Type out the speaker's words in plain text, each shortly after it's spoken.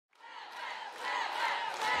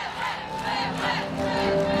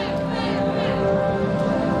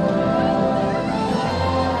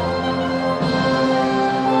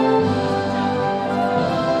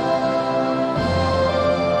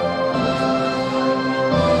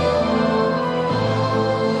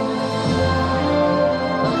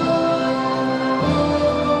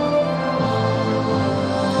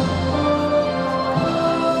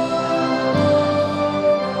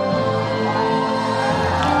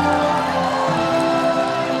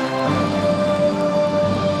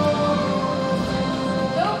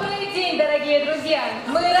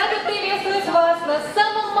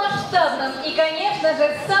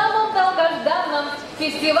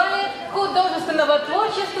фестивале художественного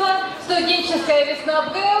творчества «Студенческая весна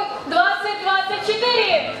БГЭУ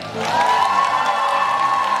 2024».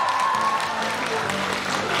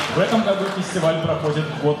 В этом году фестиваль проходит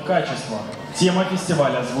 «Год качества». Тема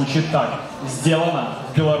фестиваля звучит так: «Сделано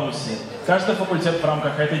в Беларуси». Каждый факультет в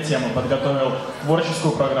рамках этой темы подготовил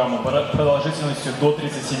творческую программу продолжительностью до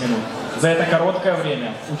 30 минут. За это короткое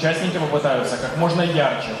время участники попытаются как можно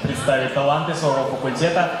ярче представить таланты своего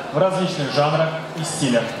факультета в различных жанрах и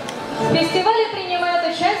стилях. В фестивале принимают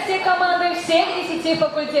участие команды всех 10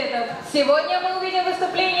 факультетов. Сегодня мы увидим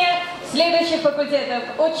выступления следующих факультетов.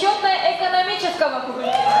 Учетно-экономического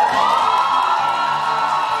факультета.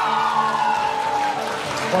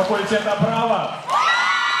 Факультета права.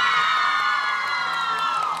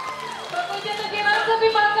 Факультета финансов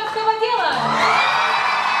и банковского дела.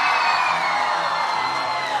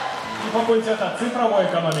 И факультета цифровой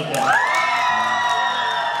экономики.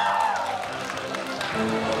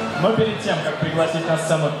 Но перед тем, как пригласить на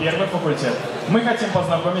сцену первый факультет, мы хотим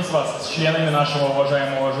познакомить вас с членами нашего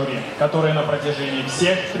уважаемого жюри, которые на протяжении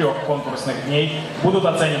всех 3 конкурсных дней будут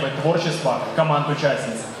оценивать творчество команд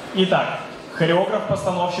участниц. Итак,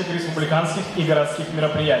 хореограф-постановщик республиканских и городских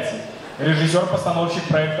мероприятий, режиссер-постановщик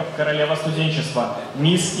проектов «Королева студенчества»,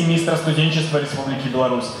 мисс и мистер студенчества Республики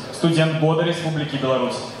Беларусь, студент года Республики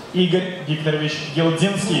Беларусь, Игорь Викторович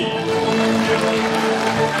Гелдинский.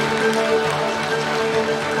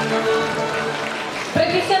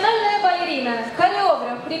 Профессиональная балерина,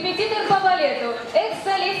 хореограф, репетитор по балету,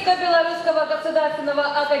 экс-солистка Белорусского государственного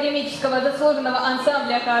академического заслуженного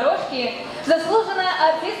ансамбля «Хорошки», заслуженная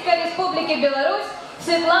артистка Республики Беларусь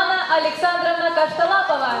Светлана Александровна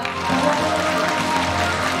Кашталапова.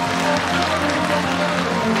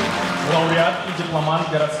 Лауреат и дипломант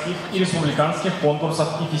городских и республиканских конкурсов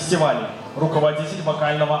и фестивалей, руководитель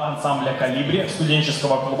вокального ансамбля «Калибри»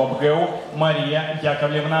 студенческого клуба БГЭУ Мария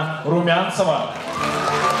Яковлевна Румянцева.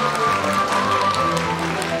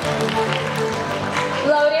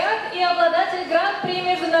 Лауреат и обладатель гран-при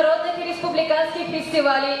международных и республиканских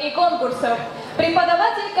фестивалей и конкурсов.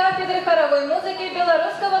 Преподаватель кафедры хоровой музыки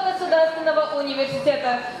Белорусского государственного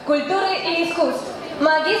университета культуры и искусств.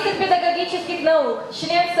 Магистр педагогических наук,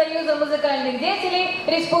 член Союза музыкальных деятелей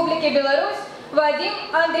Республики Беларусь Вадим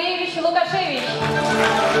Андреевич Лукашевич.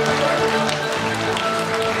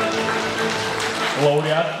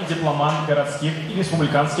 Лауреат и дипломант городских и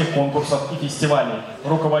республиканских конкурсов и фестивалей,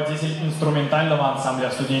 руководитель инструментального ансамбля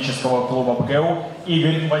студенческого клуба БГЭУ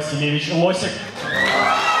Игорь Васильевич Лосик.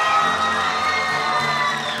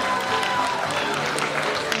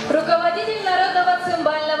 Руководитель народного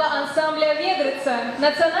цимбального ансамбля «Ведрыца»,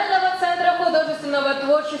 Национального центра художественного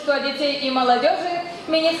творчества детей и молодежи,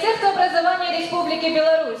 Министерства образования Республики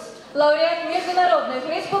Беларусь, лауреат международных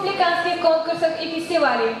республиканских конкурсов и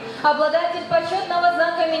фестивалей, обладатель почетного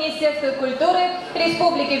знака Министерства культуры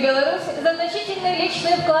Республики Беларусь за значительный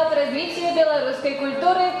личный вклад в развитие белорусской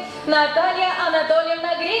культуры Наталья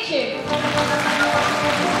Анатольевна Гречик.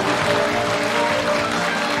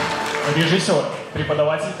 Режиссер,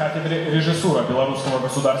 преподаватель кафедры режиссура Белорусского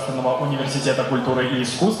государственного университета культуры и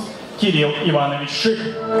искусств Кирилл Иванович Шик.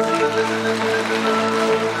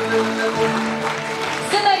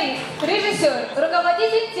 Сценарист, режиссер,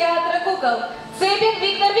 руководитель театра кукол Цепин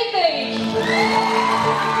Виктор Викторович.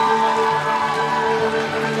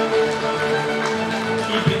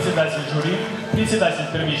 И председатель жюри, председатель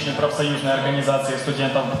первичной профсоюзной организации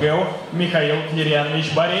студентов БГЭУ Михаил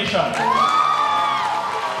Кирьянович Барейша.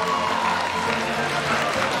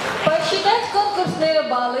 Посчитать конкурсные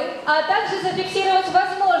баллы, а также зафиксировать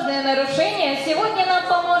возможные нарушения сегодня нам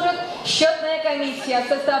поможет счетная комиссия, в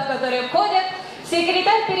состав которой входят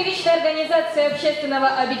секретарь первичной организации общественного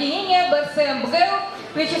объединения БРСМ БГЭУ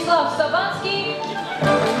Вячеслав Сабанский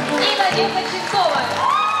и Надежда Чистова.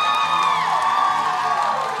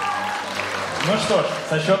 Ну что ж,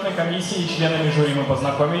 со счетной комиссией и членами жюри мы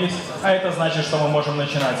познакомились, а это значит, что мы можем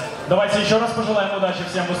начинать. Давайте еще раз пожелаем удачи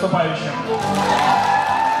всем выступающим.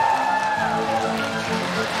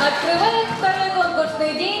 Открывает второй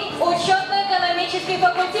конкурсный день учетно-экономический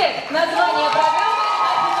факультет. Название программы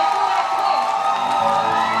 «Архитектора тьмы».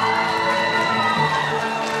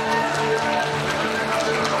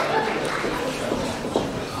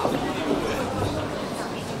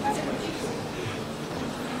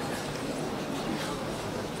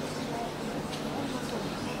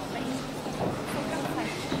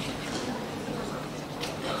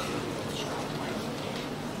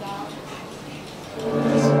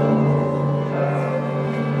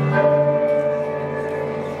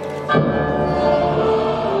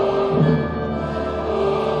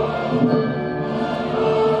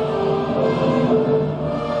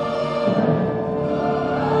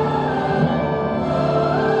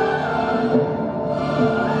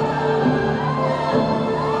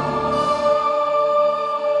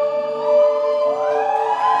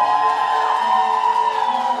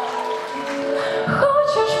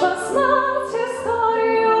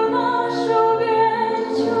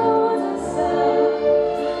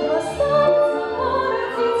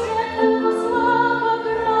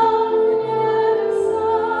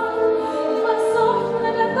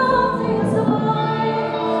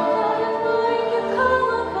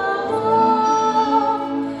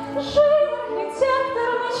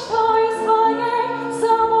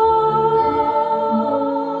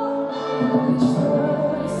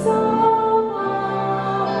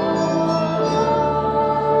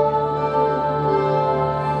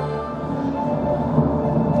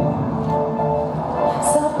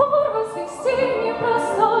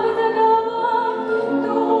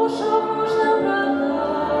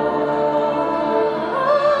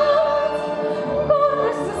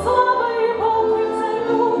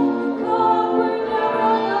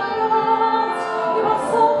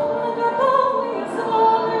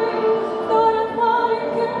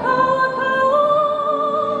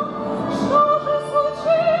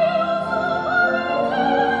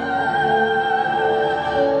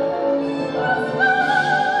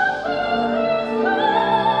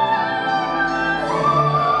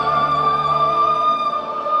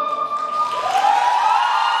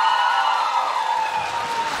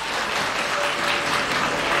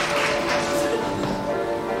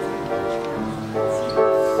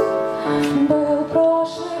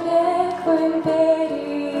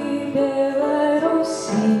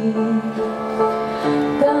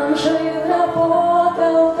 жил,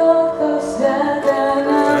 работал тот, кто свято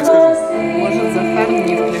на мосты. Может, Захар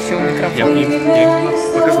не включил микрофон. Я не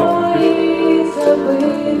показал.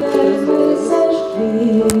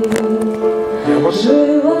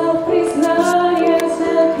 Жила в признаниях,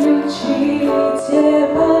 заключите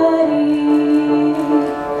пари.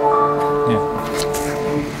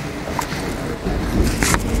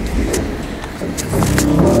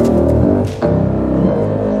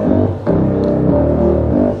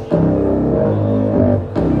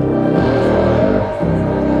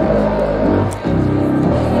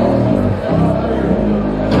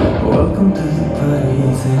 Welcome to the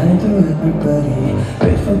party, say hi to everybody.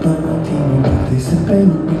 Wait for martini, but they sip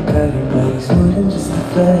and be patty. But it's more than just a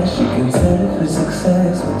flash, you can set it for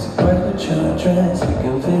success. Once you bright with your dress, we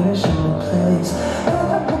can finish in one place.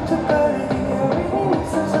 Welcome to the party, I really need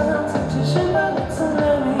some sun. Such a shit, I need some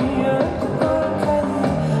money. I like to go to Cali.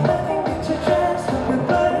 I can get your dress, look your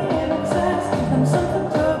body in excess. And something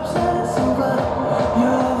to obsess over. You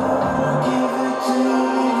ever wanna give it to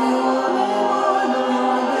me? You want it more, no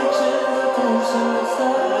more addiction. Attention, it's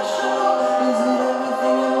not a show. Is it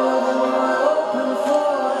everything and more than you are open for?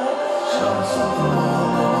 Show me something more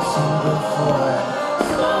than you've seen before.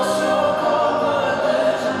 Special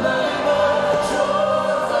competition, baby. Show us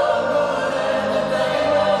some good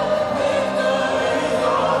entertainment. Victory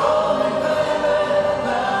for all we claim it.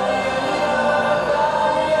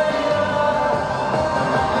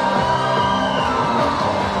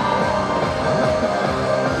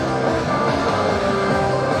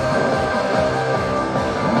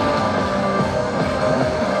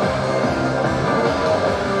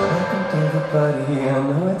 Welcome to the party, I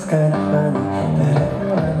know it's kinda funny that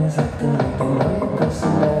everyone is acting like they know your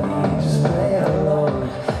personality. Just play along,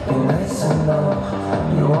 be nice and low.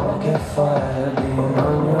 You won't get fired being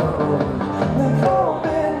on your own. We've all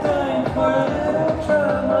been dying for a little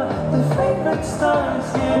drama. The favorite star is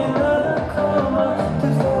getting out of coma. To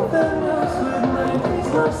fill the news with 90s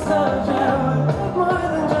nostalgia would take more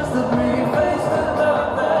than just a pretty face to talk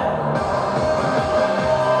that.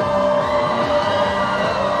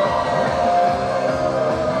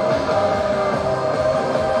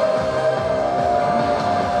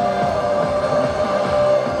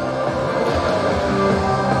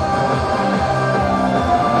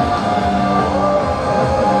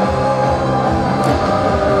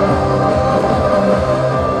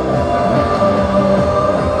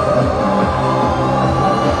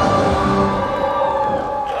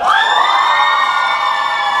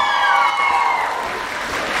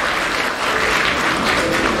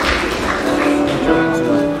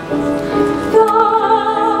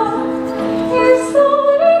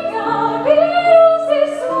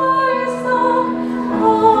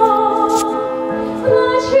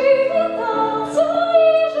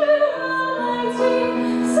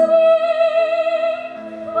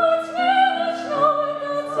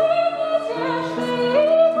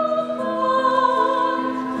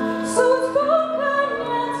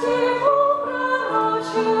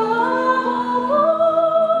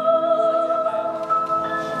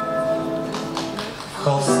 В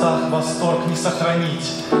холстах восторг не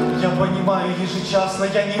сохранить. Я понимаю ежечасно,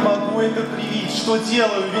 я не могу это привить. Что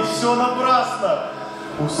делаю, ведь все напрасно.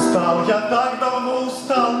 Устал, я так давно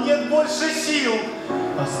устал, нет больше сил.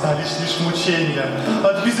 Остались лишь мучения.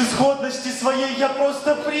 От безысходности своей я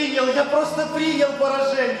просто принял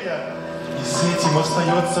поражение. И с этим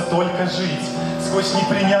остается только жить. Сквозь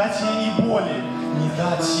непринятие и боли. Не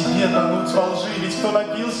дать себе тонуть во лжи, ведь кто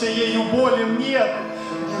напился ею болен, нет.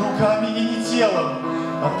 Ни руками и не телом,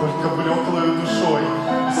 а только блеклою душой.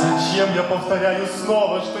 Зачем я повторяю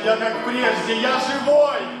снова, что я как прежде, я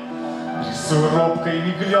живой? Рисую робко и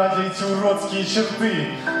не глядя эти уродские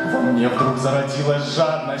черты. Во мне вдруг зародилась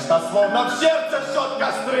жадность, а словно в сердце жжет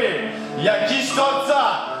костры. Я кисть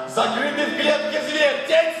отца, закрытый в клетке зверь,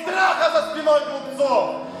 тень страха за спиной глупцов.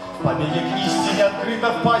 В побеге к истине открыта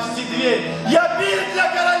в пасти дверь. Я пир для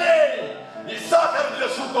королей и сахар для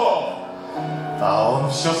шутов. А он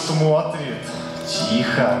все смотрит,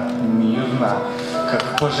 тихо, мирно,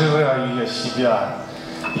 как пожираю я себя.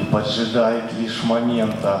 И поджидает лишь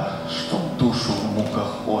момента, чтоб душу в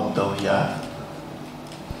муках отдал я.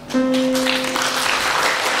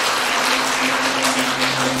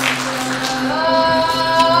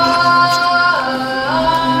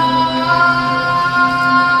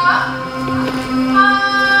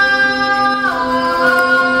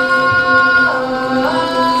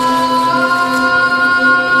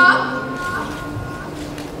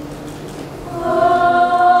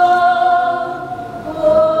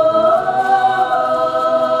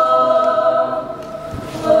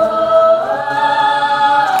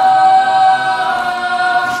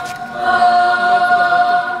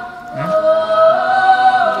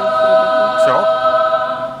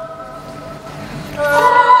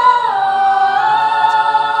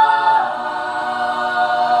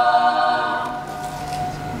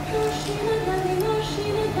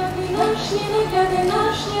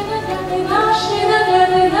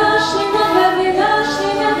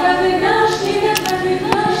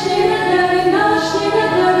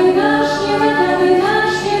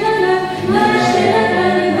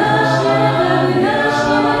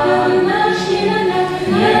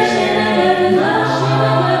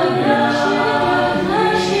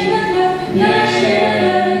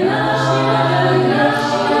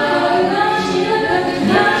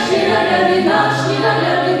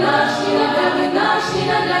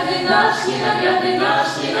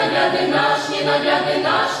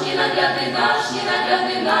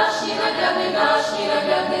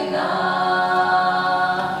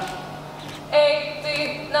 Эй, ты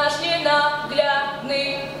наш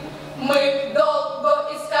ненаглядный, мы долго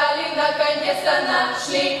искали, наконец-то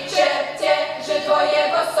нашли чертежи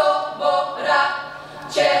твоего собора,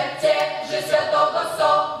 чертежи святого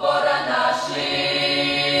собора нашли.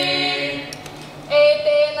 Эй,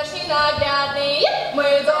 ты наш ненаглядный, мы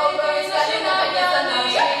долго искали, наконец-то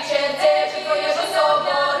нашли чертежи твоего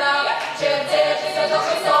собора, чертежи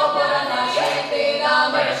святого собора нашли. Ты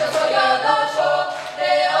нам обещал свою душу,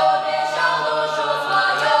 ты обещал душу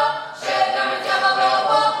свою, щедрому дьяволу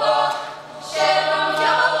Богу, щедрому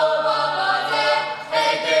дьяволу Богу.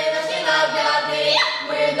 Эй, ты наш ненаглядный,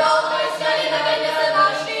 мы долго искали, наконец-то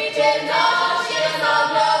нашли чертеж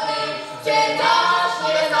ненаглядный, чертеж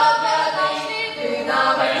ненаглядный. Ты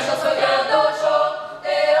нам обещал свою душу,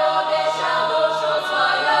 ты обещал душу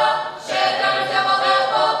свою, щедрому дьяволу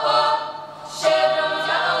Богу, щедрому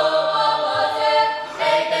дьяволу Богу.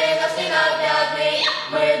 Эй, ты наш ненаглядный,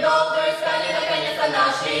 мы долго искали, наконец-то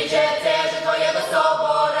нашли чертежи твоего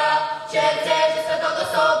собора, чертежи святого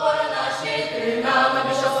собора нашли. Ты нам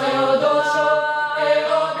обещал свою душу, ты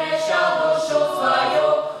обещал душу свою,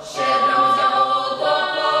 щедрому дьяволу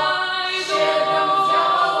Богу, щедрому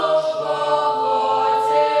дьяволу Богу.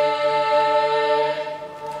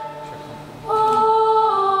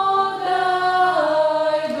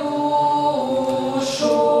 Отдай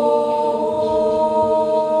душу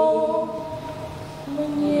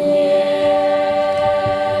мне.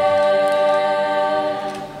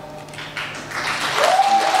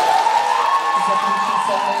 Заключи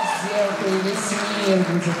со мной сделку, и весь мир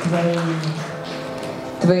будет твоим.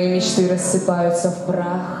 Твои мечты рассыпаются в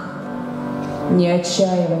прах. Не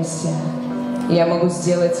отчаивайся, я могу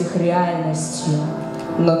сделать их реальностью,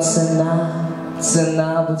 но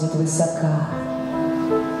цена будет высока.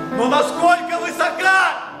 Но насколько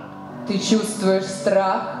высока? Ты чувствуешь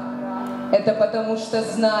страх? Это потому, что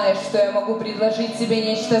знаешь, что я могу предложить тебе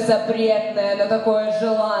нечто запретное, но такое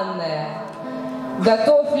желанное.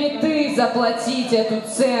 Готов ли ты заплатить эту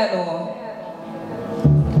цену?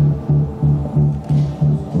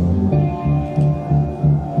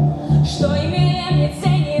 Что имея мне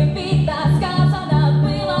ценен вид, сказано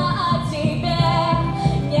было о тебе.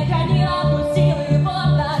 Не хранила силы, вот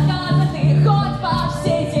наказан ты хоть по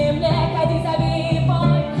всей земле. Ходи, зови и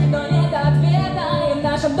пой, но нет ответа, и в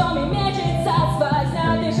нашем доме мечется сквозня.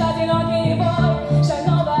 Лишь одинокий бой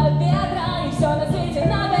шального ветра, и все на свете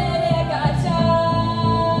наперекосяк.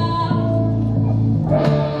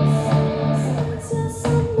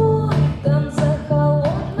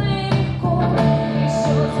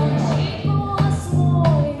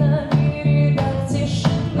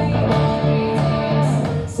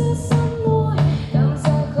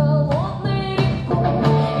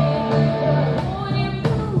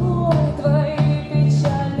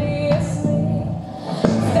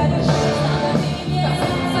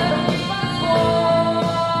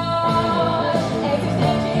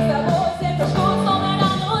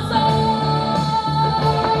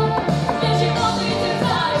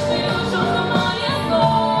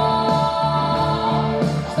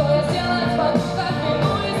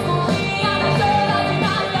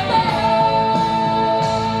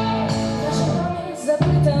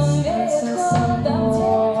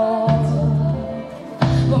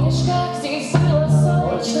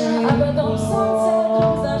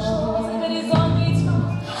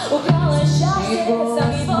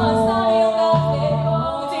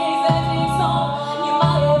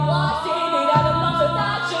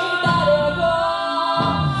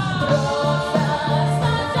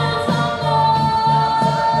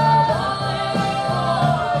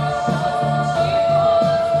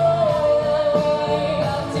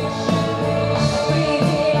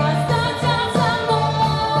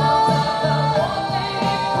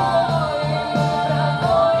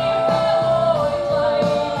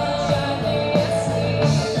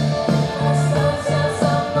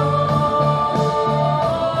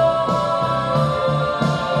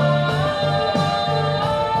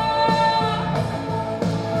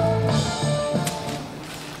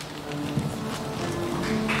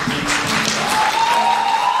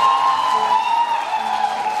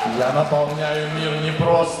 Я наполняю мир не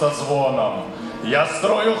просто звоном. Я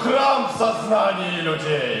строю храм в сознании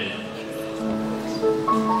людей.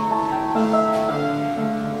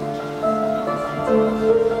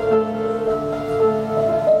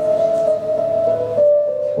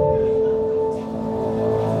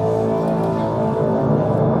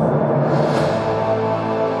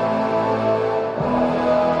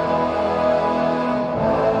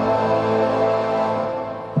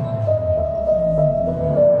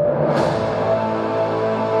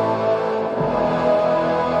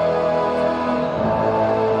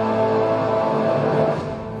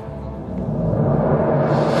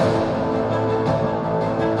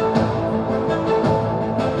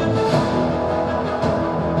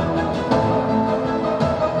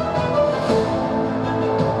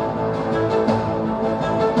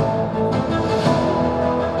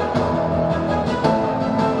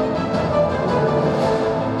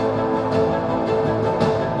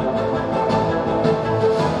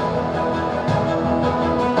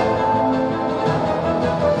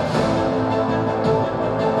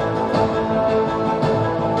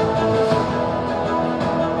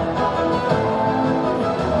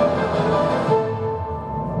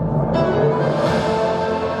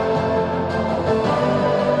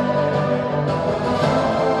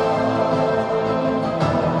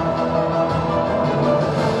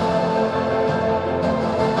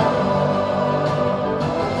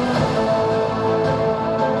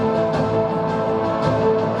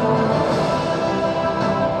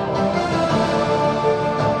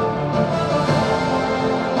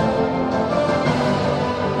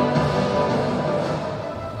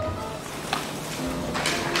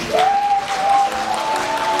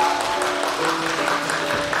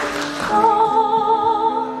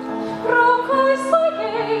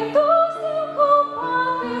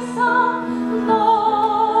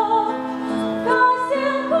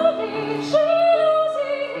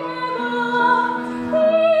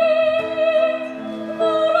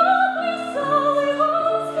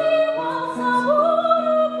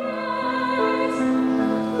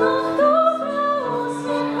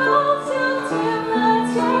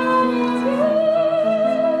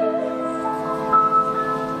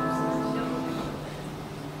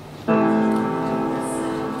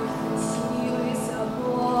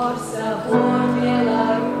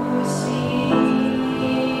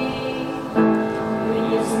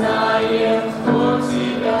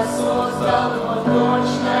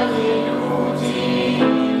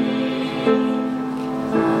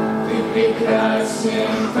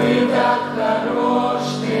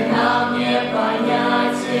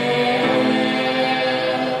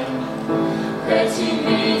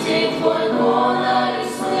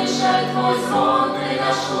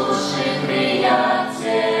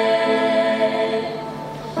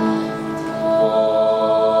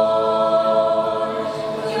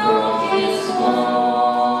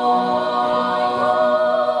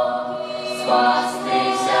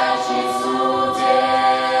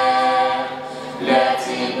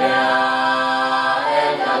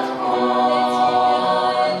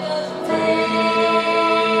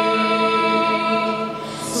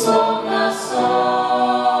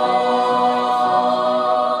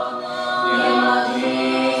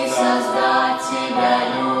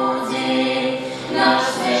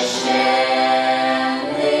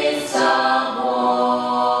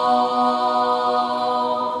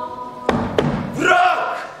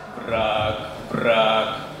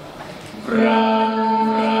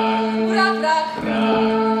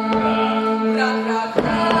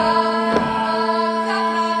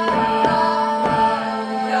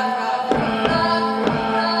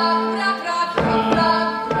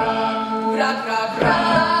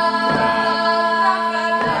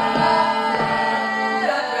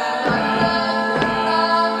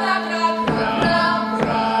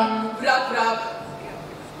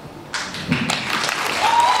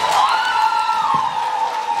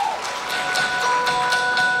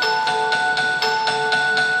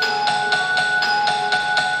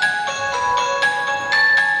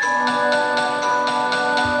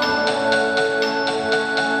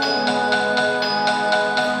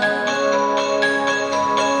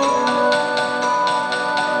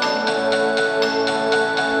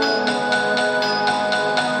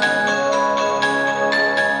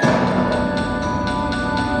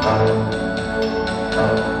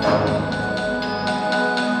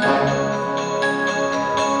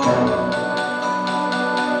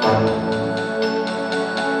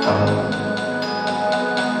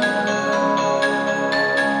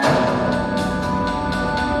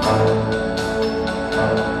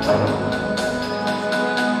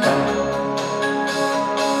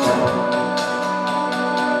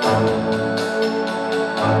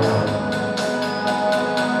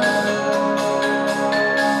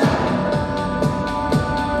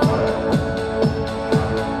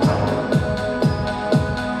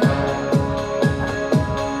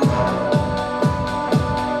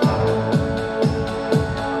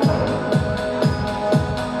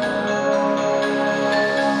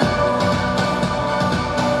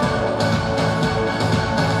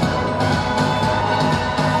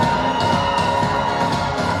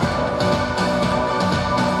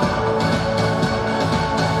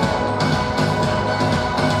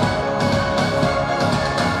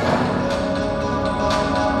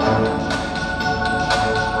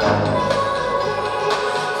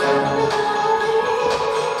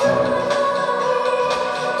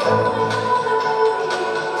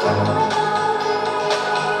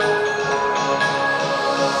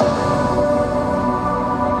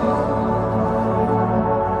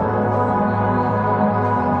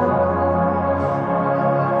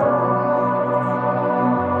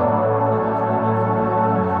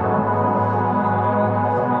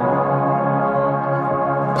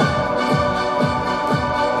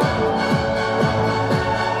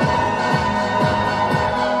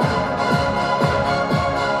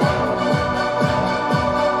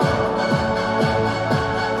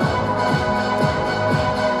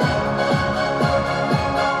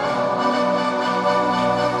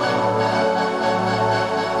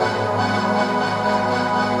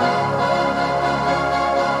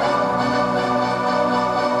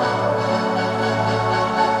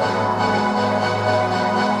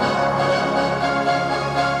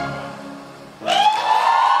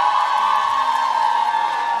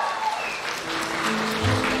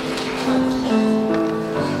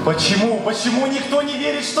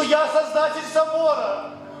 что я создатель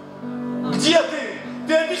собора. Где ты?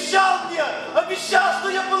 Ты обещал мне! Обещал, что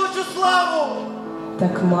я получу славу!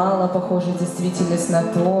 Так мало похожа действительность на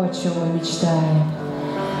то, о чем мы мечтаем.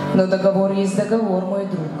 Но договор есть договор, мой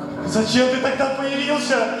друг. Зачем ты тогда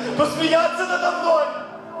появился? Посмеяться надо мной?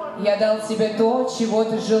 Я дал тебе то, чего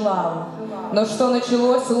ты желал. Но что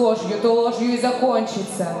началось ложью, то ложью и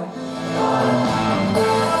закончится.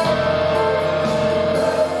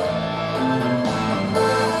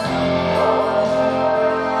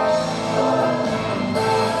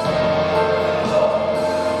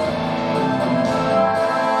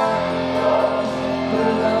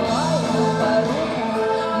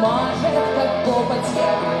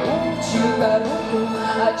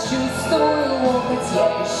 Чувствую локоть, я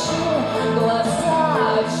ищу глаза,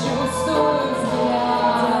 чувствую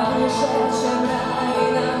взгляд. Пришедший рай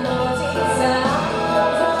находится.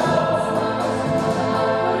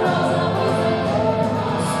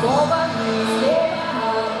 Скованный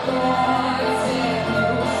одной целью,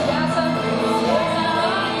 связанный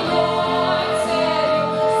одной целью,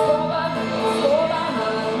 скованный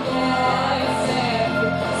одной целью,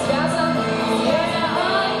 связанный одной.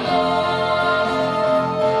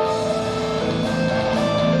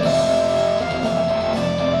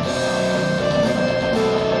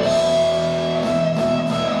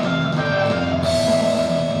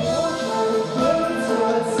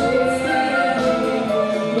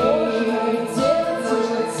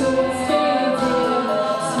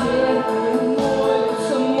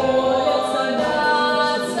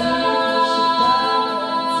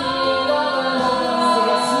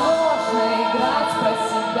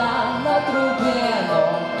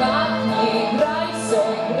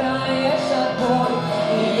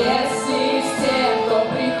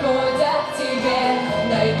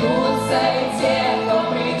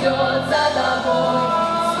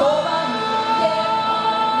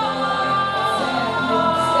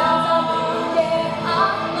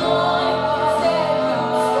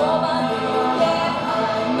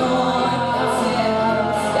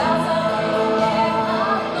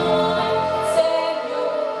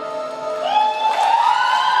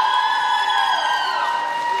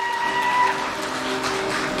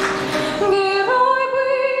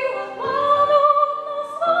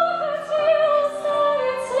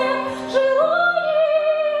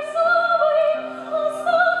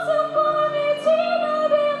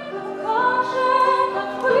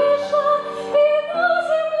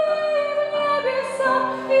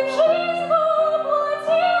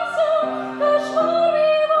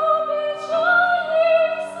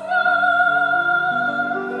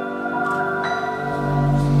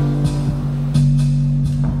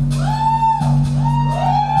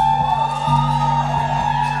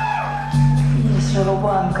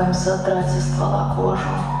 Содрать со ствола кожу,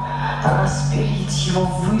 распилить его,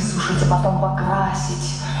 высушить, а потом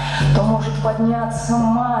покрасить, то может подняться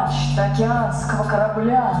мачта океанского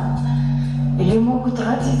корабля, или могут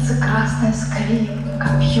родиться красная скрипка,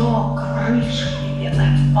 копье, крыша и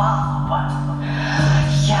бедная палуба.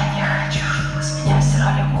 Я не хочу, чтобы с меня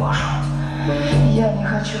стирали кожу. Я не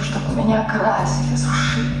хочу, чтобы меня красили,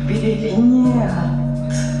 сушили, белили. Нет,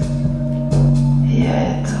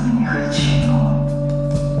 я этого не хочу.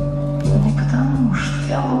 Не потому, что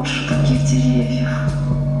я лучше других деревьев.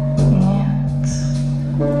 Нет,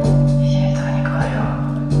 я этого не говорю.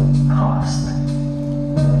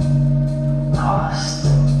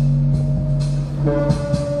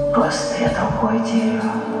 Просто я другое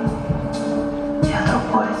дерево. Я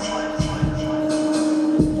другое дерево.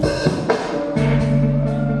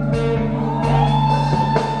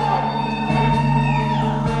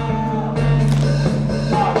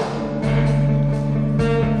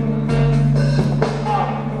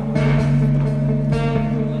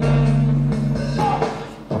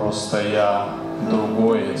 Просто я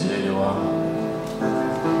другое дерево.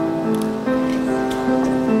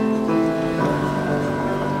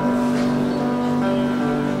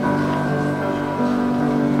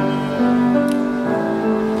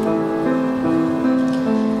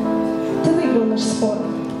 Ты выиграл наш спор.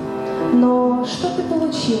 Но что ты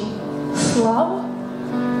получил? Славу?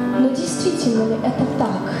 Но действительно ли это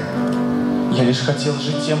так? Я лишь хотел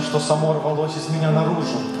жить тем, что само рвалось из меня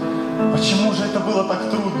наружу. Почему же это было так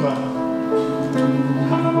трудно?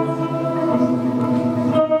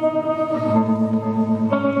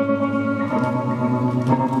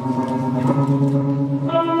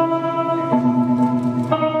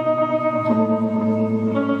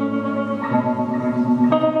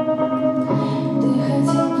 Ты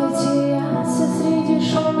хотел потеряться среди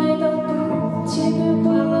шумной толпы, тебе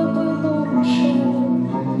было бы лучше.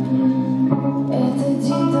 Этот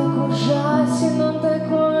день так ужасен, он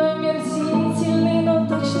такой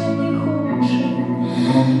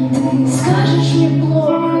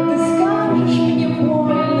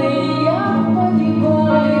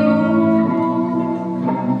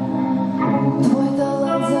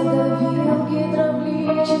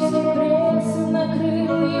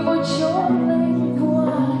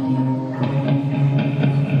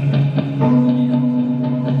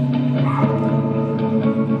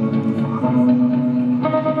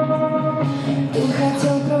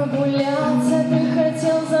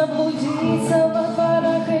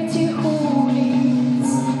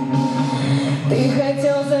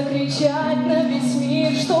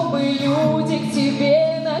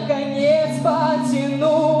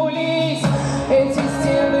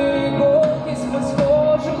стены иголки, сквозь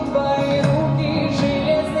кожу твои руки,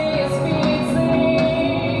 железные спицы.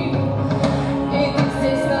 И ты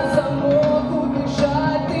здесь на замок,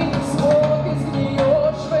 убежать ты не смог, и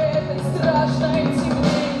сгниешь в этой страшной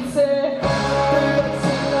темнице. Ты так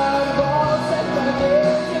сильно рвался к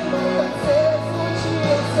победе, но в конце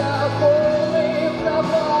случился полный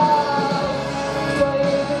провал. В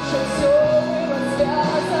твоей душе все было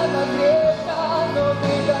связано крепко, но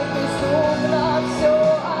ты как преступно все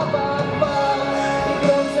оборвал. И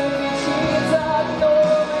грозно кричит за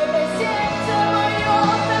окном, это сердце мое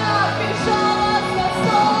так безжалостно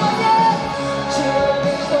стонет.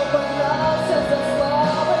 Человек, что погнался за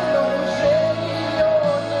славой, но уже ее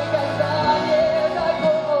никогда не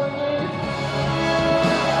догонит.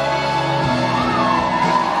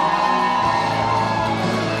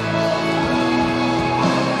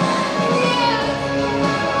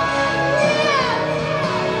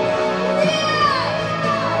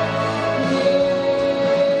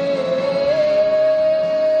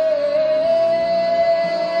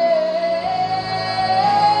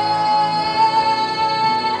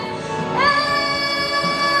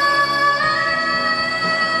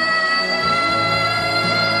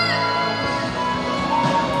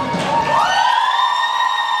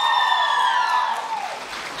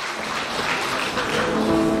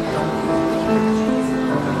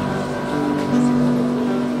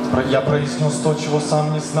 Я произнес то, чего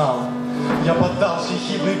сам не знал. Я поддался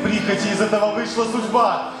ехидной прихоти, из этого вышла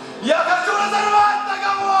судьба. Я хочу разорвать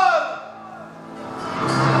договор!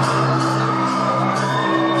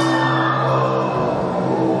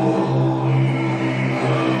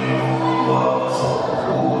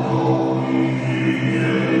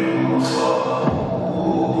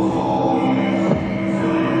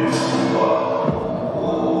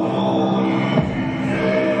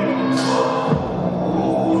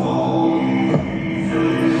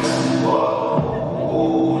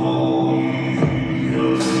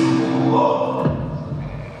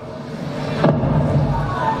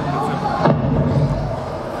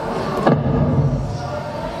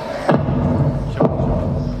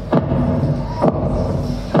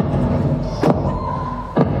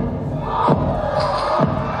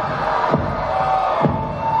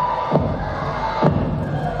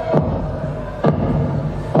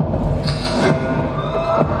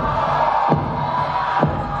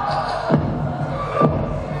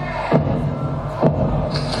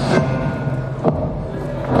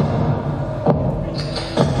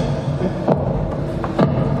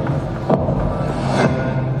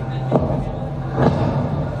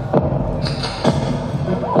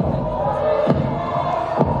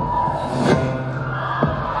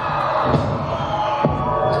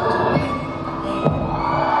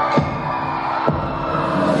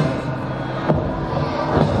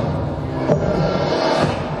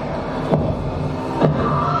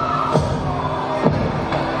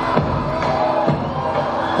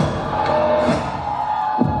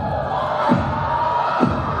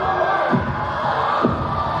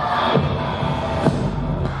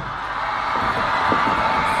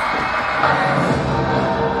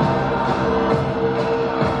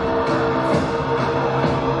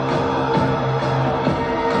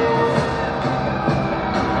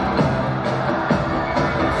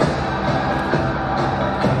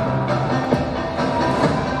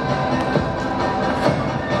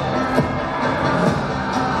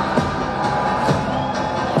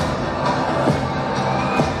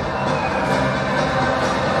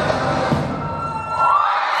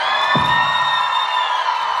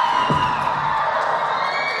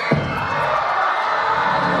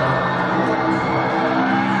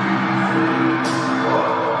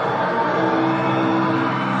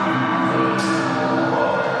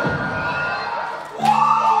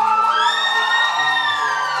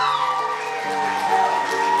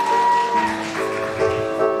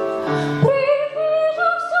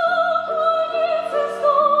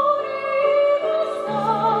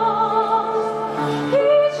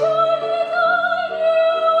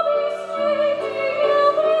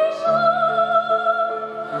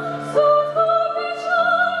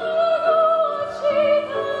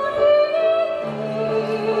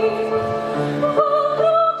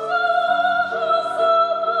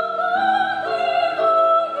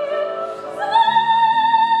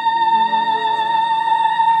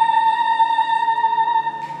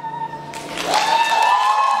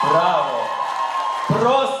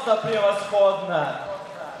 Просто превосходно!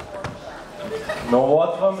 Ну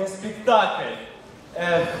вот вам и спектакль.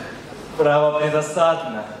 Эх, право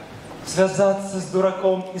предосадно. Связаться с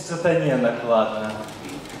дураком и сатане накладно.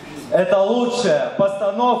 Это лучшая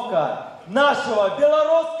постановка нашего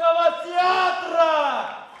белорусского театра!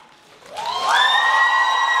 театра!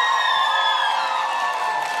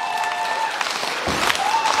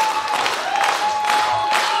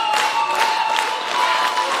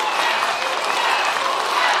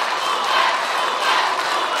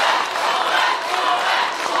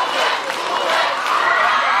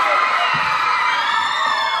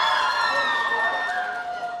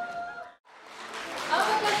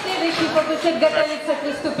 Факультет готовится к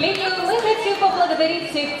выступлению, мы хотим поблагодарить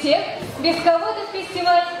всех тех, без кого этот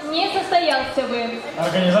фестиваль не состоялся бы.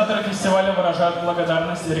 Организаторы фестиваля выражают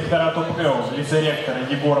благодарность ректорату БГЭУ в лице ректора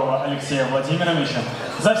Егорова Алексея Владимировича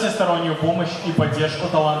за всестороннюю помощь и поддержку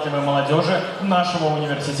талантливой молодежи нашего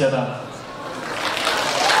университета.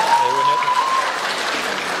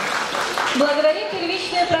 Благодарим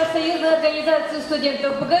первичную профсоюзную организацию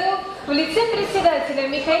студентов БГЭУ в лице председателя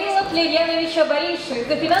Михаила Плевьяновича Бориши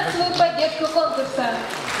за финансовую поддержку конкурса.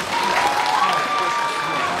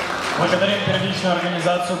 Благодарим первичную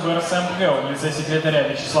организацию БРСМ БГЭУ в лице секретаря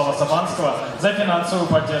Вячеслава Сабанского за финансовую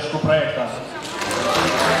поддержку проекта.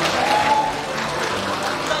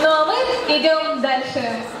 Ну а мы идем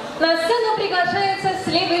дальше. На сцену приглашается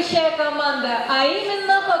следующая команда, а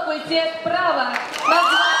именно факультет права.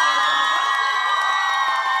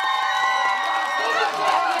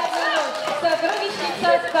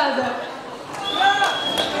 Сокровищница, сказок.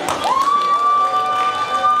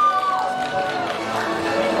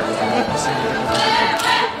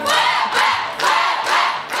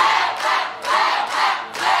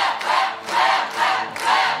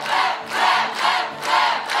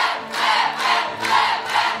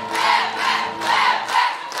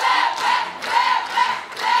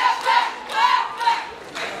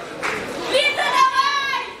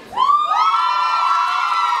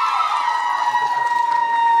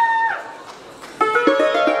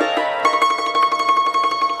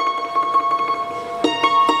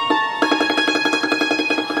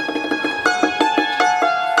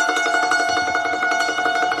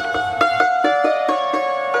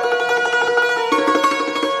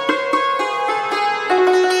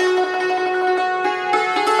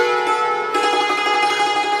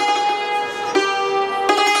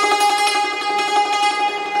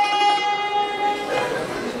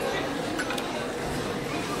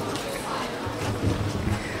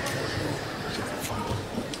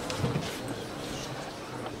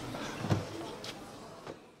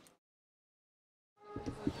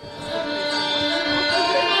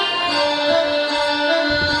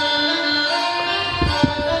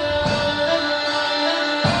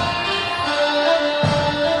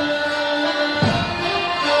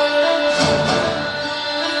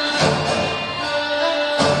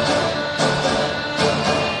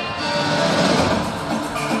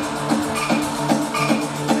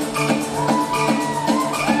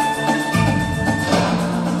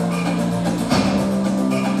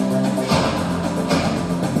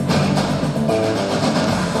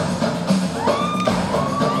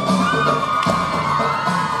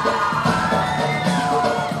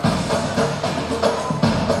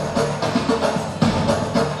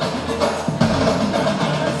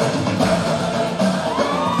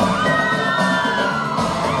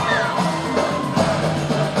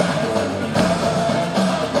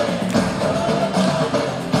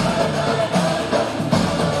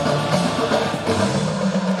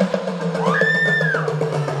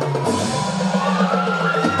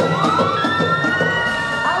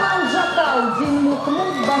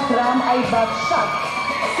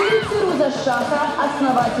 Шаха,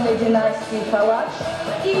 основателя династии Халаш,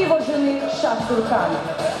 и его жены Шах-Турхан.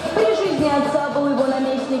 При жизни отца был его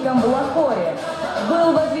наместником в Лахоре.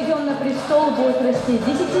 Был возведен на престол в возрасте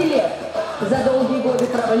 10 лет. За долгие годы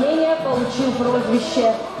правления получил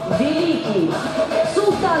прозвище «Великий».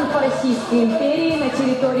 Султан Фарсийской империи на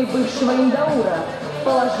территории бывшего Индаура,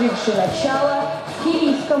 положивший начало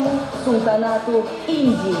Кирийскому султанату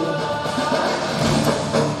Индии.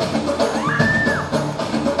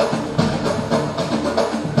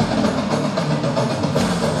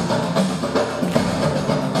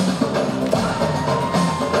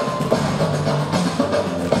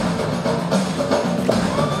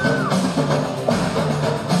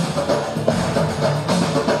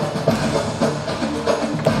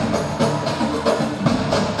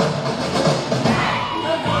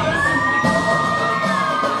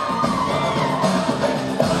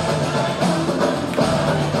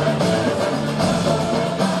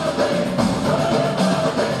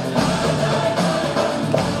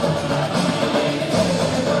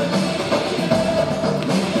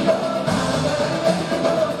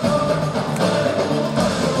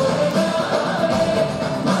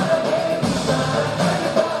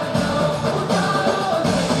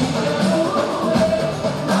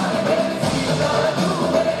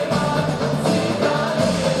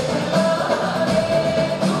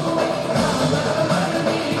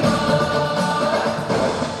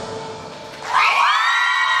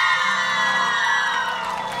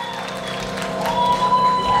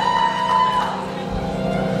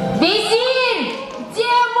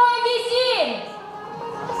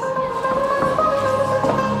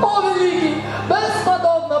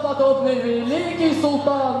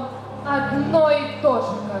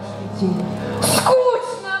 каждый день.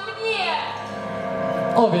 Скучно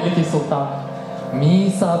мне! О, великий султан,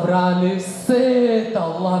 мы собрали все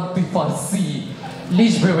таланты фарси,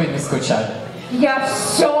 лишь бы вы не скучали. Я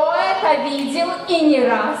все это видел и не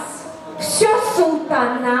раз. Все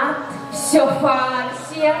султанат, все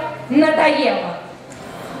фарсия надоело.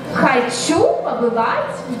 Хочу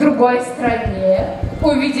побывать в другой стране,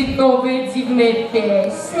 увидеть новые дивные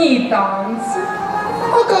песни и танцы.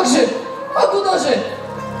 А как же? А куда же?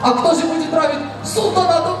 А кто же будет править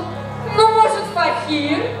султанатом? Ну, может,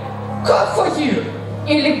 Фахир? Как Фахир?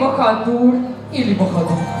 Или Бахадур? Или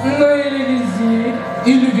Бахадур? Ну, или Визирь?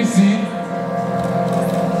 Или Визирь?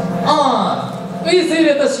 А, Визирь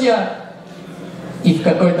это ж я. И в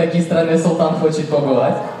какой такой стране султан хочет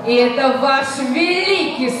побывать? И это ваш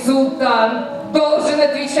великий султан должен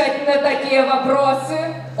отвечать на такие вопросы.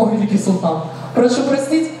 О, великий султан, прошу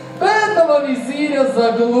простить этого визиря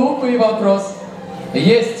за глупый вопрос.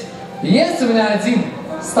 Есть у меня один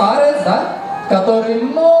старец, да, который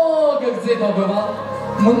много где побывал,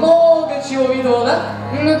 много чего видел, да?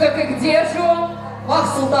 Ну так и где же он?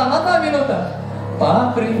 Ах, султан, одна минута.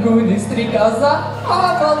 По прыгуне стрекоза,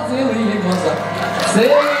 обалделые глаза. Целый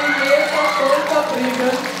лето только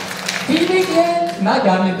прыгай, или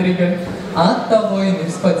ногами дрыгай, от того и не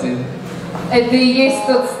вспотел. Это и есть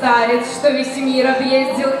тот старец, что весь мир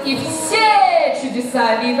объездил и все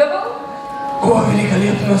чудеса видывал? О,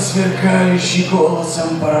 великолепно сверкающий,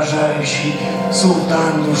 голосом поражающий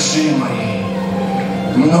султан души моей.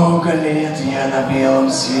 Много лет я на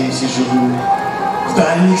белом свете живу. В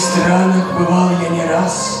дальних странах бывал я не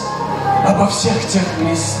раз. Обо всех тех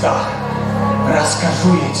местах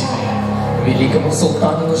расскажу я тебе. Великому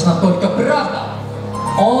султану нужна только правда.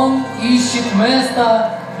 Он ищет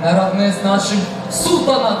место наравне с нашим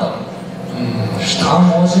султанатом. Что? А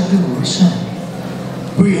может и лучше.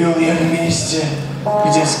 Был я в месте,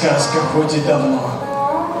 где сказка ходит давно.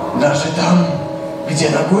 Даже там, где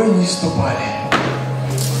ногой не ступали.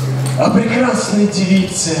 О прекрасной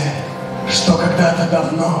девице, что когда-то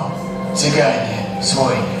давно цыгане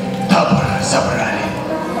свой табор забрали.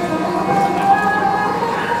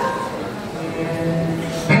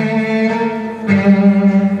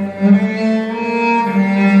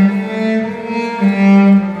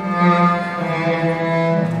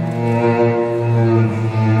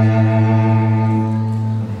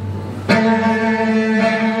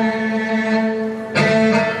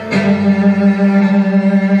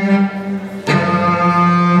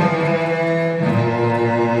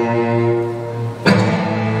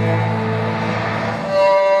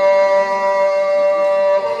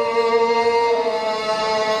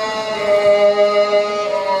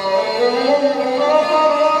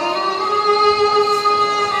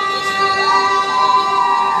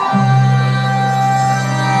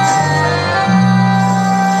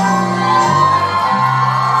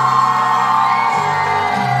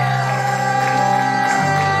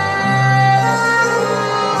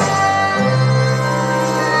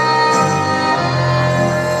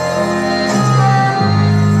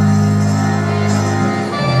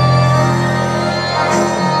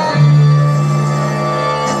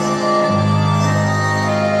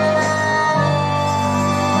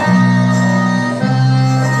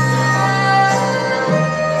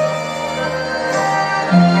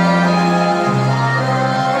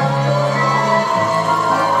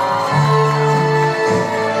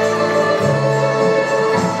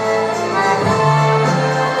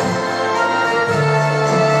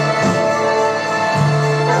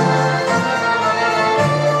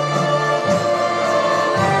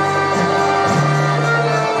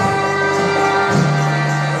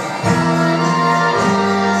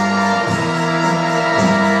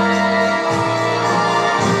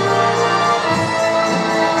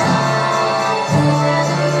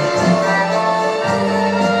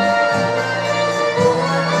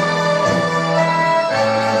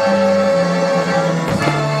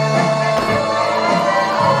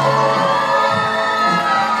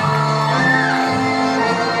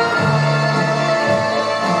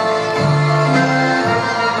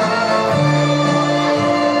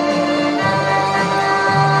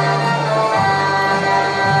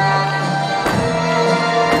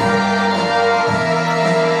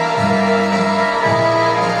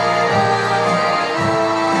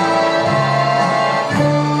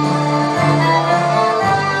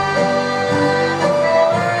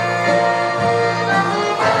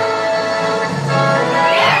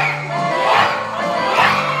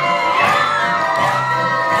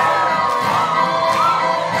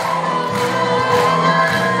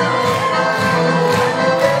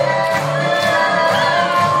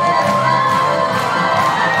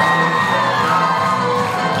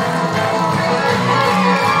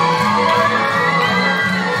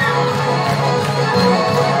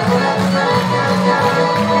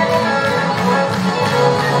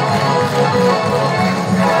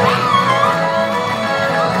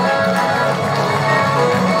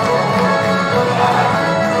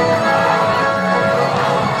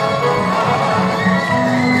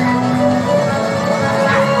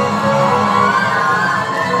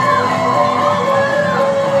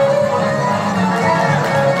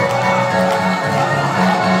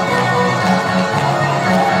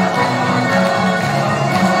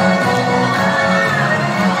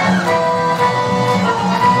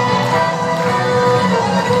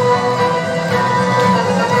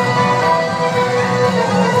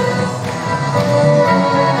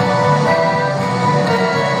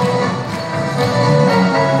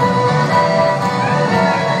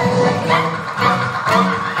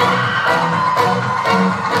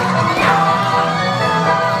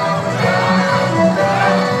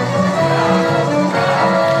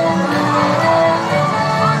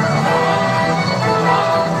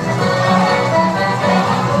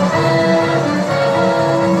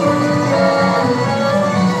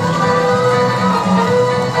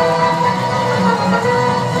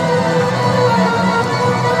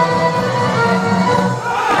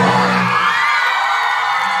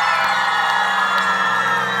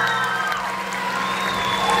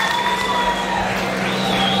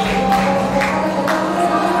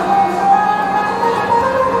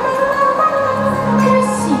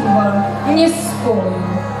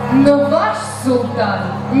 султан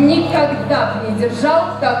никогда бы не держал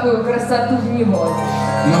такую красоту в неволе.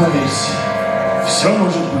 Но ведь все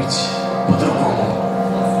может быть по-другому.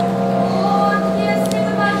 Вот если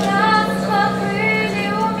бы богатства были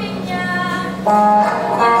у меня,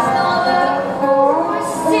 снова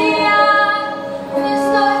пусть я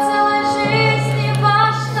весной целой жизни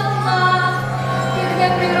ваш талант, когда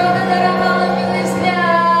природа даровала милый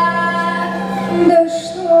взгляд. Да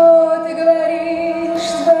что ты говоришь,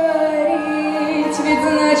 творить? Ведь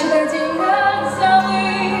значит о деньгах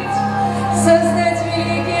забыть, создать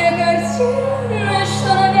великие картины,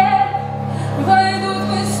 что навек войдут в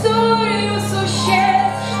историю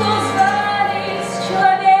существ, что звались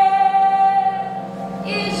человек. И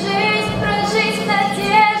жизнь прожить в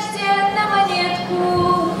надежде на монетку.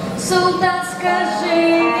 Султан, скажи,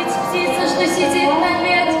 ведь птица, что сидит на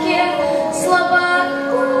ветке, слова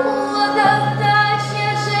голода, вдача,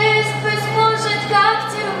 жизнь, быть может, как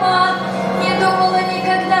тюрьма. Не думала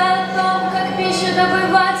никогда о том, как пищу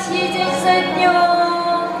добывать ей день за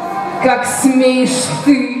днем. Как смеешь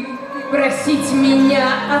ты просить меня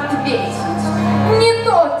ответить? Не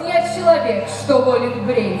тот я человек, что волен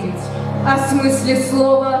бредить. О смысле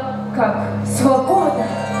слова, как свобода,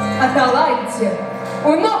 о таланте.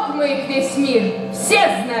 У ног моих весь мир, все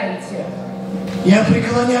знаете. Я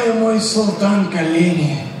преклоняю, мой султан,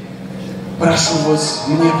 колени. Прошу вас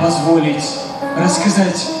мне позволить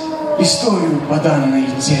рассказать историю по данной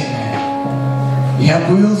теме. Я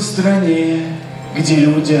был в стране, где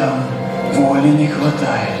людям воли не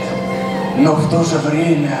хватает, но в то же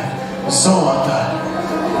время золото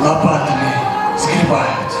лопатами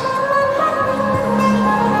сгребают.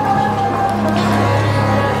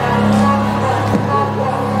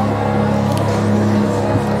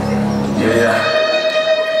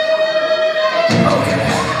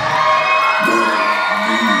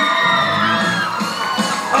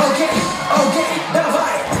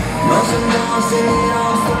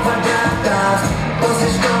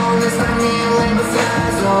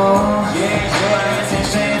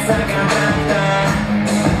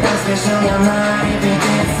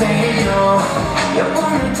 Я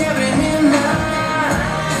помню те времена,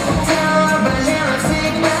 тело болело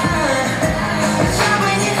всегда, я бы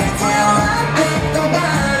не хотела быть туда.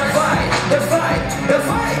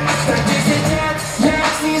 Давай, что 10 лет я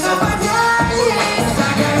снизу поднялись,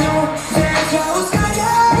 загоню, ведь я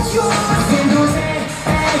ускоряю. Всем друзей,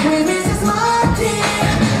 эй, мы вместе смотри,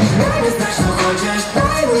 дай мне знать, что хочешь,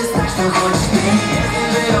 дай мне знать, что хочешь ты.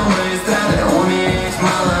 Живем мы эстрады, умереть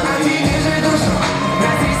мало, а ты держи душу.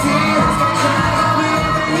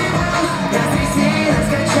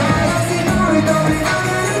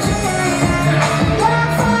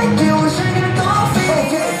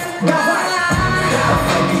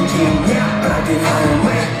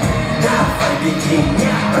 Беги,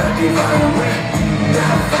 не пробиваем мы.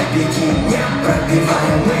 Давай, беги, не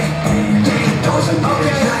пробиваем мы. Ты должен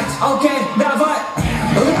бежать. Окей, давай.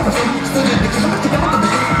 Я пошел в студию, ты чужой, тебя могу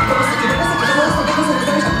бежать. Просто тебя посадишь,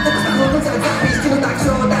 знаешь, что ты так успокоился. Истину так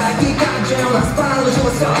все, так и как же у нас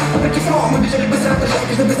получилось все. Вопреки всему мы бежали быстро, бежали,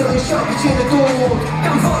 каждый быстро еще. Причины тут.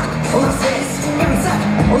 Комфорт у нас есть, концепт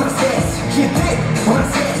у нас есть, хиты у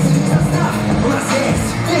нас есть, состав у нас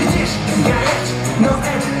есть. Пердишь, горяч, но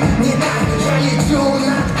это не так. Я лечу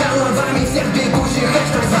над головами всех бегущих,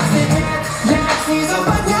 что 20 лет я снизу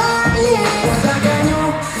поднялись. Я загоню,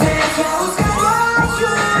 ведь я ускоряю.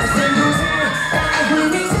 Всем друзей, эй, мы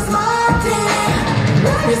вместе смотри.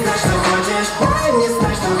 Дай мне знать, что хочешь, дай мне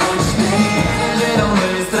знать, что хочешь ты. Живем мы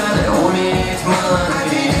эстрады, умереть мало, а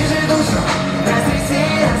ты держи душу. Растряси,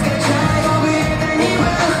 раскачай, кто бы это ни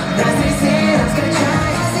был. Растряси,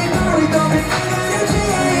 раскачай, если дури, то предлагаю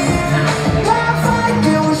чей. Давай,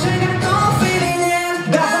 ты уже готов или нет?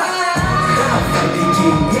 Давай, беги,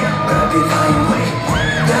 не пробиваем мы.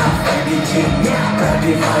 Давай, беги, не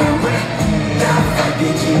пробиваем мы. Давай,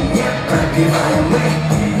 беги, не пробиваем мы.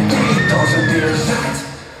 Ты должен бежать.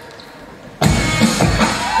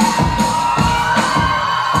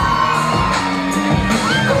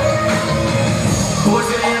 Пусть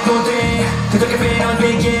горит внутри, ты только вперед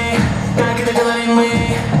беги. Так это делали мы.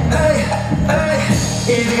 Эй, эй. И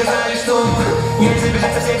доказали, что если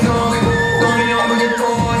бежать со всех ног, то миллион будет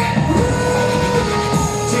твой.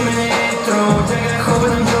 Темный ветру, тяга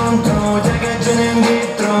хопотом тру-тру, тяга джинем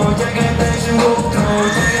ветру, тяга дальше губ тру,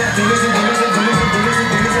 тяга двигайся, будущий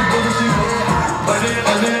год.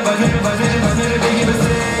 Возьми, беги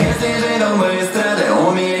быстрее, если живем мы эстрады,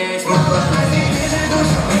 умереть мало. Держи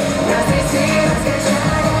душу, растряси,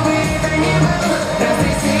 раскачай, как бы это ни было.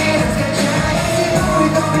 Растряси, раскачай, если дури,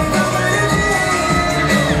 то предлагаю чей.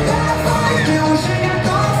 Давай, ты уже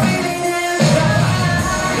готов или нет?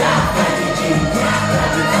 Давай, беги, не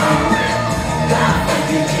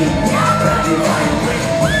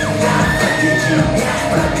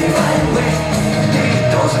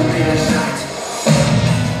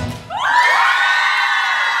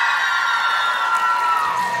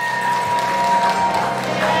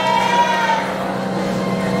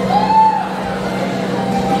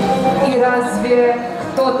Если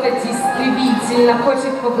кто-то действительно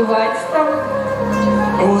хочет побывать там.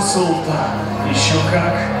 О, султан, еще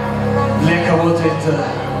как. Для кого-то это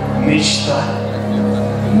мечта.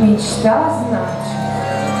 Мечта, значит.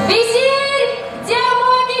 Визирь! Где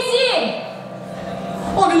мой визирь?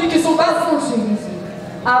 О, великий султан! Послушай, визирь,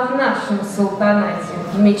 а в нашем султанате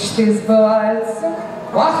мечты сбываются?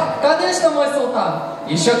 Ах, конечно, мой султан!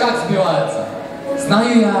 Еще как сбиваются.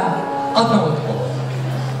 Знаю я одного такого.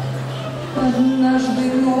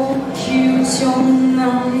 Однажды ночью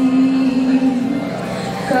темной,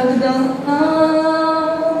 когда она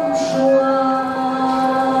ушла,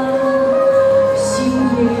 в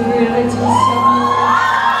семье родился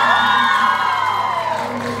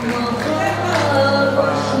мама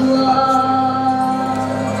пошла.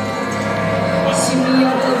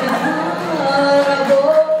 Семья была,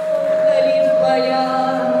 работали в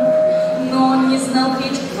полях, но он не знал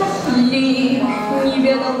петь ли, не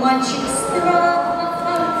ведал мальчик страх.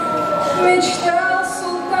 Мечтал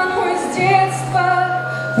султан мой с детства,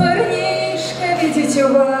 парнишка, видеть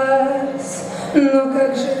вас. Но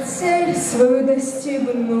как же цель свою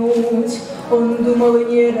достигнуть, он думал и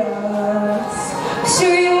не раз. Всю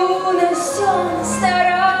юность он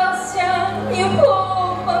старался, не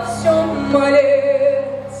мог во всем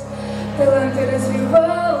малец. Таланты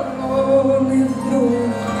развивал он, и вдруг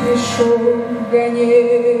пришел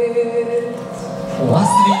гонец. У вас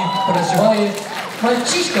ли проживает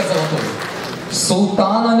мальчишка золотой?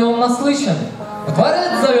 Султан о нем наслышан. В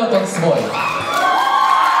дворец зовет он свой.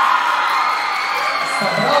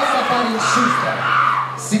 Собрался парень шустро,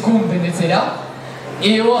 секунды не терял,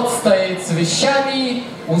 и вот стоит с вещами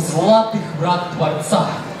у золотых врат дворца.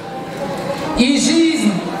 И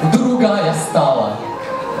жизнь другая стала,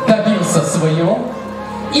 добился своего,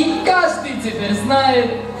 и каждый теперь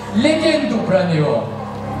знает легенду про него.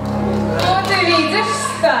 Вот и видишь,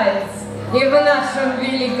 старец, и в нашем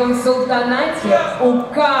великом султанате у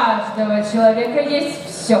каждого человека есть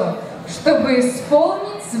все, чтобы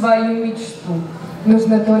исполнить свою мечту.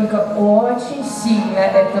 Нужно только очень сильно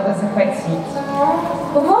этого захотеть.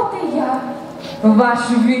 Вот и я, ваш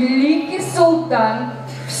великий султан,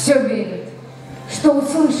 все верит, что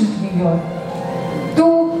услышит ее,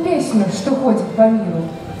 ту песню, что ходит по миру.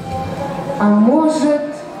 А может,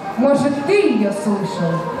 ты ее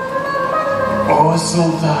слышал? О,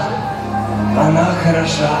 султан, она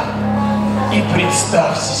хороша. И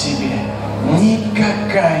представьте себе,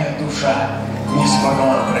 никакая душа не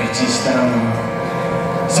смогла пройти стороной.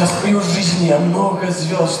 За свою жизнь я много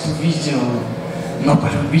звезд увидел, но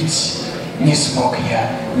полюбить не смог я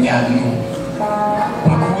ни одну.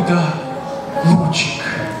 Покуда лучик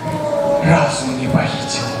разум не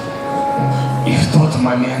похитил. И в тот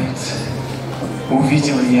момент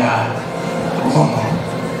увидел я луну.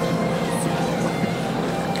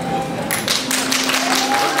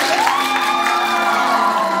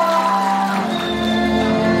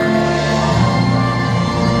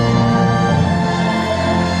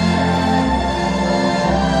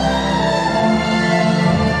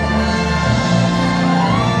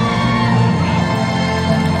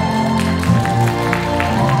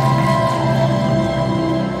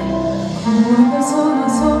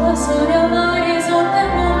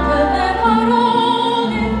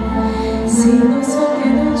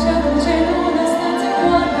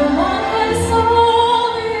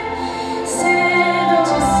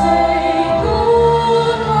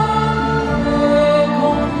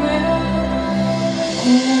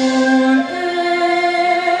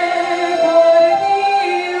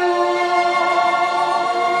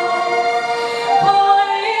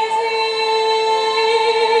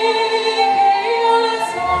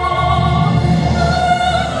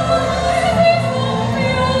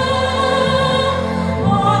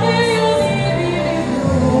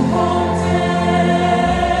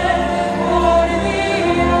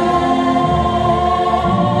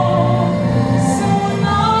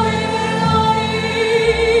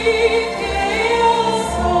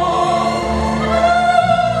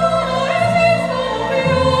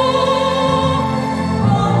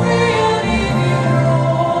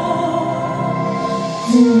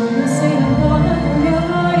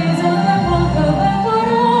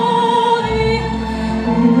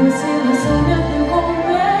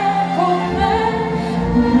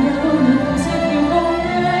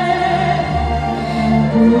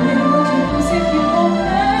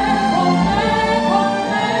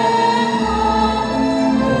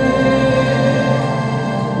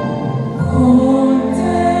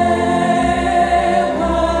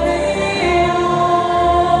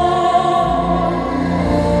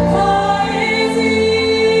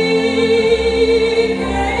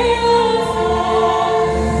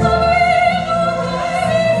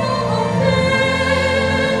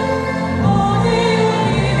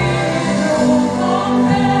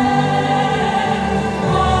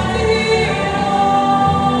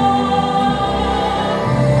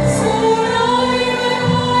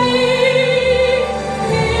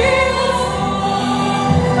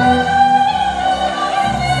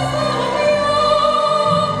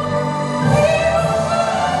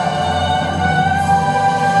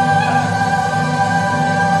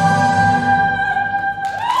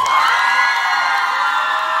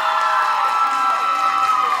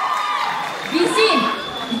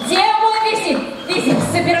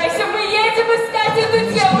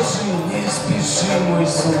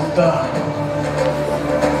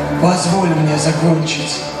 позволь мне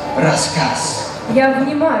закончить рассказ. Я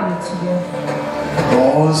внимаю тебе.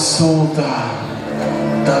 О, султан,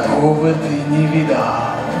 такого ты не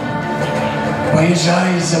видал.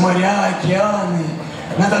 Поезжай за моря, океаны,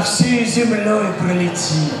 над всей землей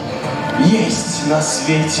пролети. Есть на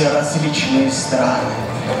свете различные страны,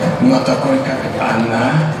 но такой, как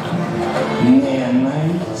она, не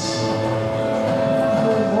найти.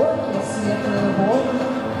 Глубокие светлые воды,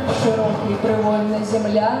 широкая привольная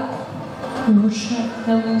земля. Лучше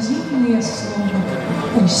аллюзивные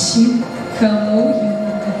слова. Усиль, кому я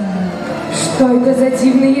нагадаю. Что это за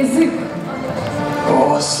дивный язык?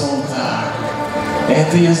 О, султан,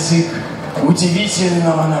 это язык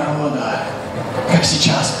удивительного народа. Как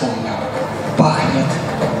сейчас помню, пахнет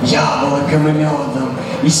яблоком и медом,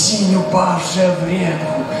 и синь, упавшая в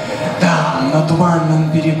реку. Там, на туманном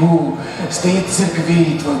берегу, стоит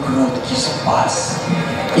церквей твой кроткий спас.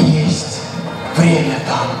 И есть время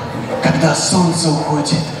там, когда солнце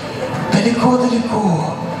уходит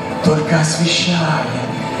далеко-далеко, только освещая,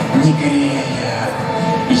 не грея,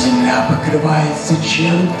 и земля покрывается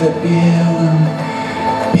чем-то белым,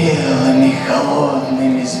 белыми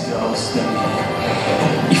холодными звездами.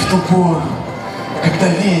 И в ту пору, когда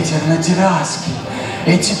ветер на терраске,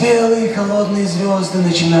 эти белые холодные звезды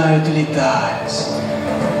начинают летать,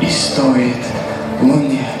 и стоит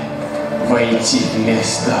луне войти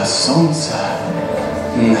вместо солнца,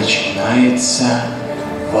 начинается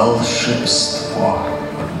волшебство.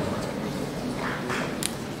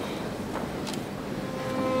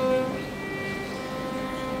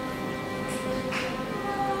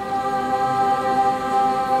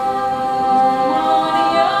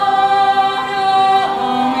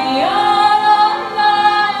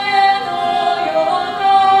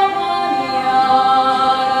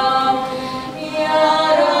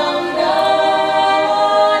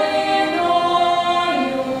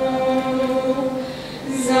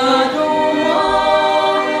 Задумал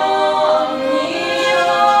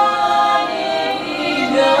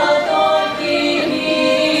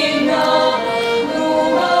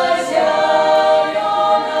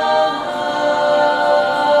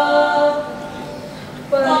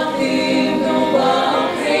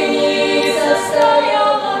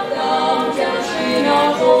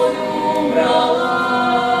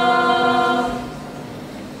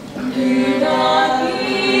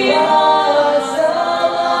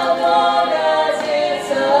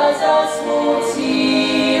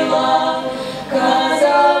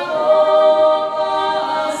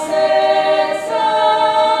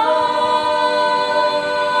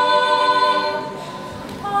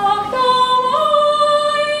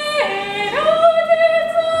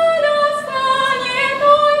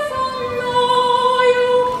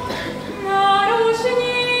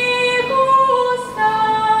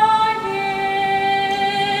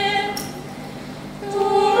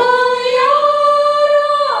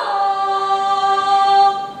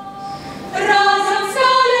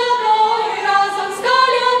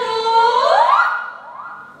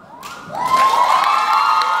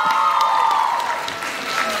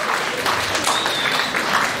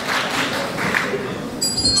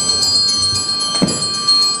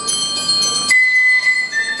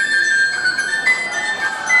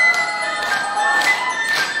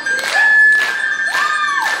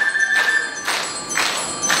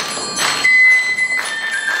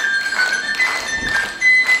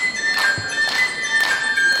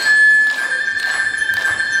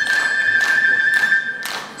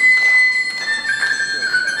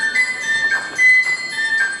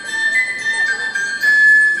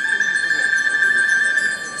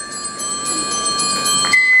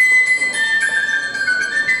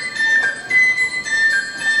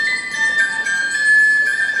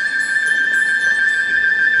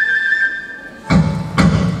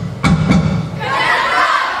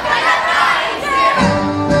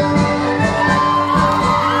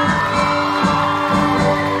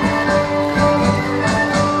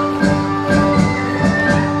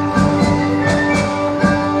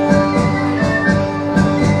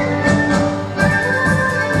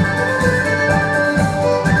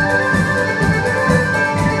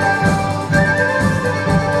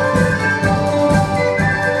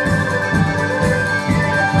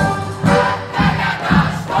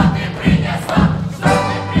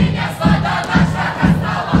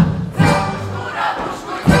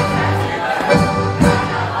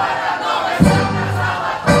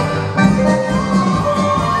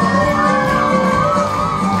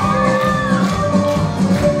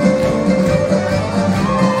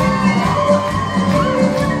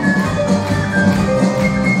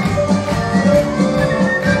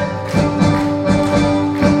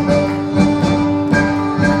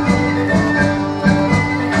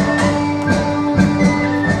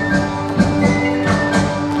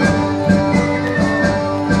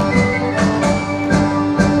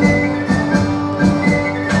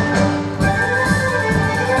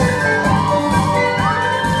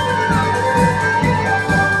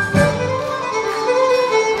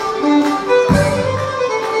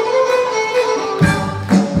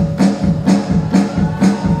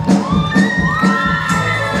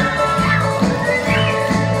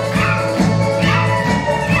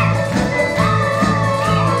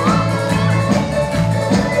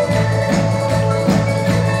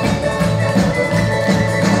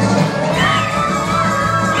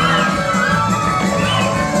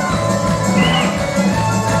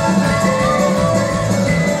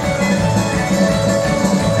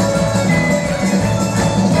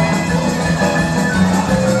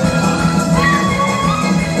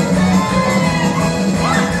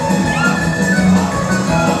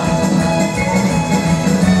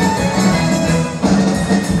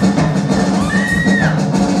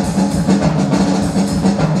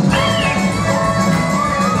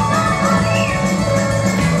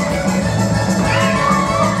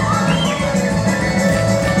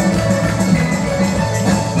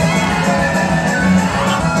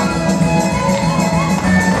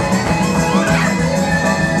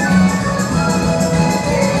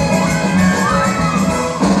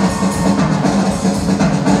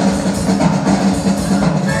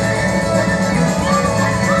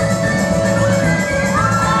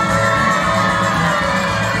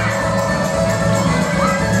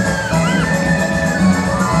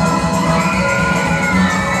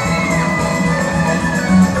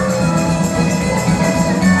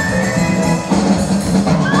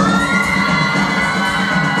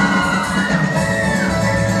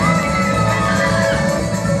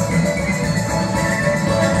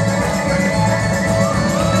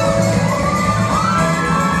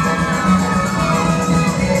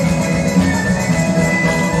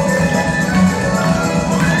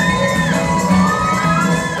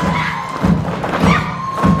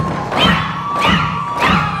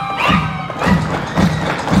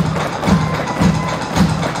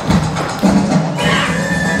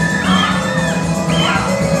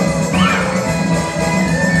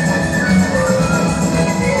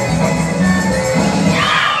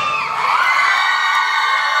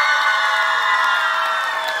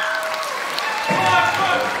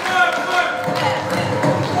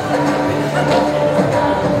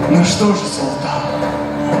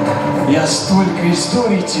столько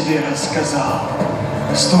историй тебе рассказал,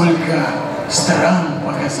 столько стран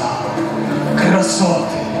показал,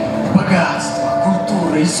 красоты, богатство,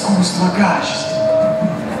 культура, искусство, качество.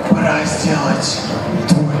 Пора сделать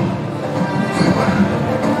твой выбор.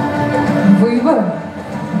 Выбор?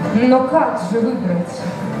 Но как же выбрать?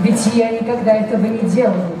 Ведь я никогда этого не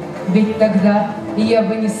делаю. Ведь тогда я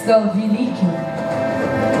бы не стал великим.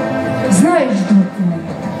 Знаешь, друг мой,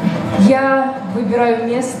 я выбираю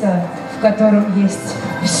место, в котором есть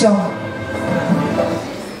все.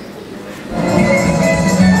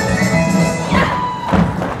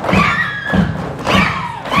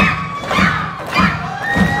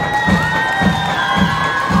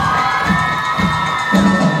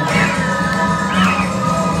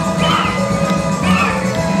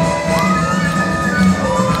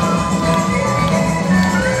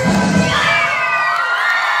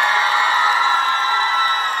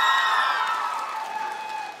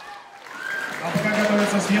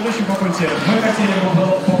 Следующий факультет. Мы хотели бы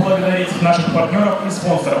поблагодарить наших партнеров и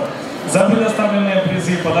спонсоров за предоставленные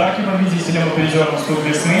призы и подарки победителям и призерам «Студ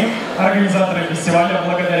весны». Организаторы фестиваля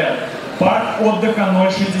благодарят парк отдыха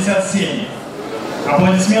 067.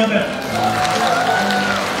 Аплодисменты.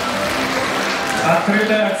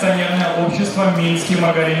 Открытое акционерное общество «Минский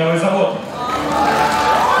маргариновый завод».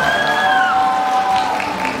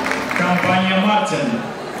 Компания «Мартин».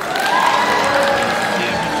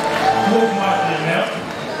 Клуб «Мартин»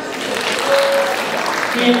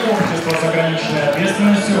 и общество с ограниченной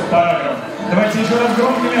ответственностью «Параграф». Давайте еще раз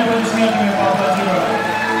громкими аплодисментами поаплодируем.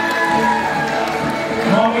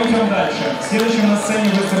 Ну а мы идем дальше. Следующим на сцене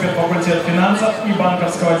выступит факультет финансов и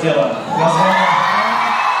банковского дела.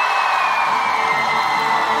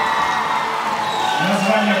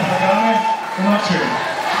 Название программы «Начы».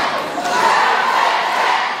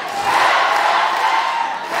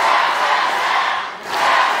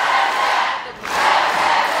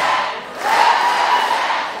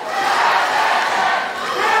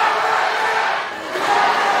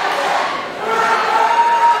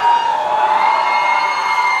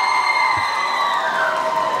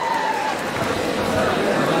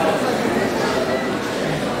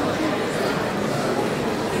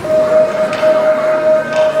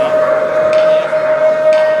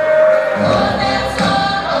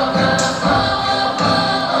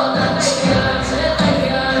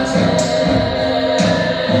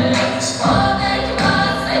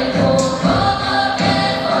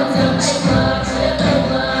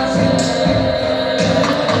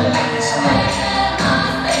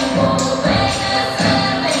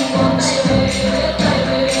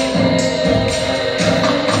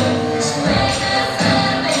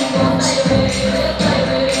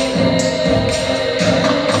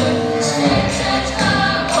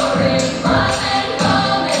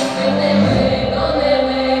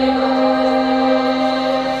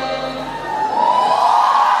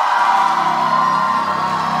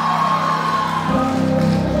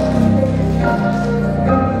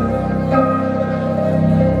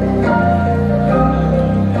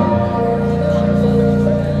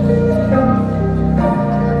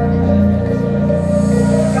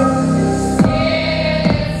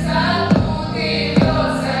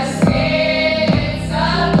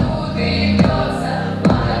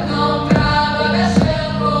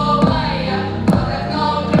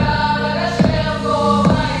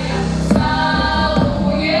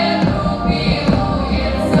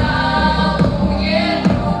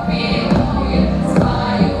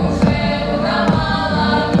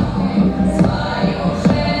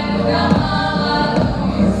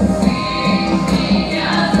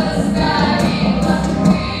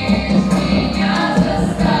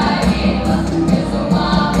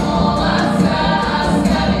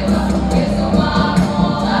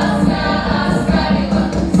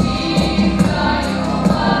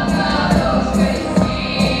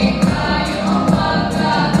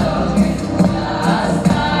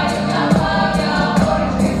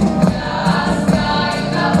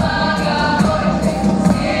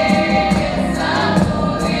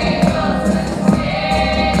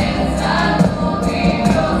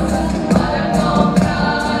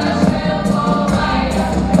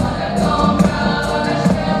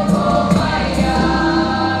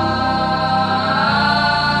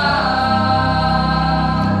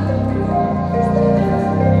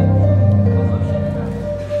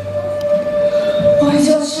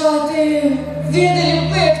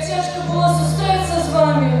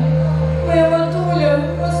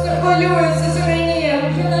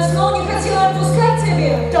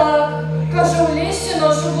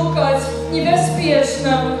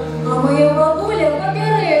 Небяспешна. А моя бабуля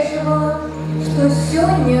попереджала, что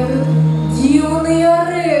сёння дивные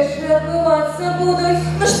ореши отбываться жаловаться буду.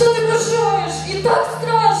 Ну что ты бушуешь? И так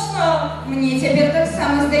страшно. Мне теперь так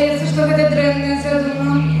само здається, що ви древне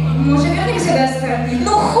задумав. Може, вернемося до сторони?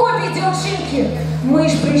 Ну, хобі, дівчинки! Ми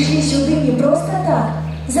ж прийшли сюди не просто так.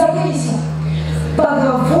 Забылися.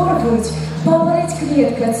 Поговаривают, папороть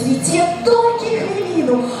клетка цветет тонких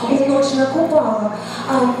хвилину у ночь накупала.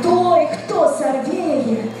 А той, кто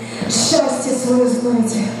сорвее, счастье свое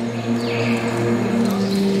знайте.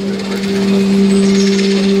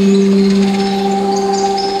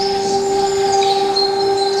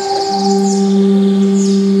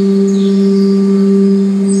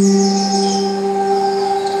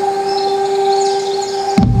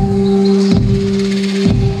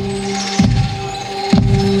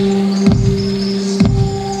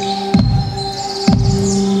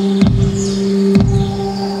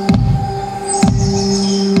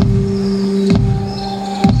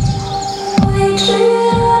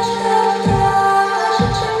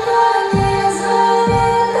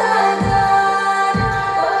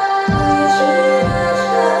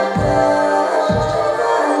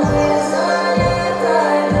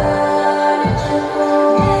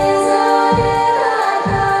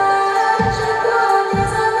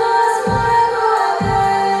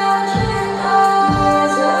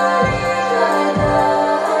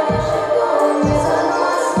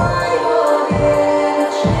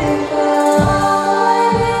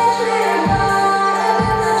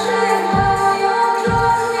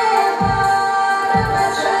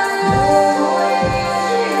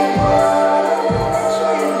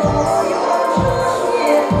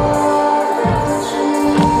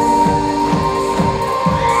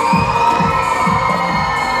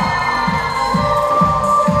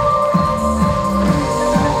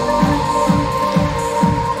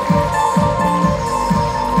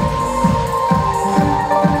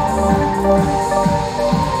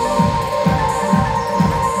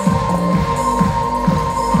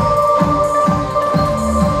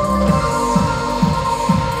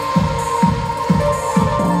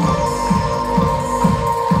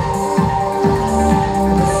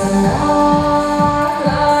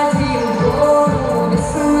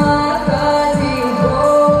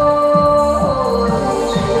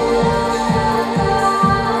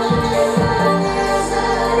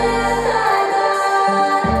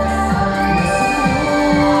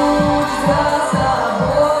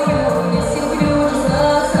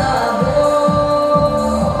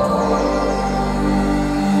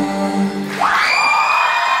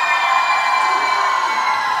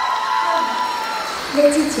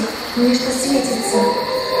 Глядите, нечто светится.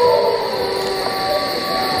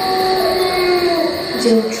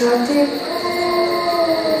 Девчата.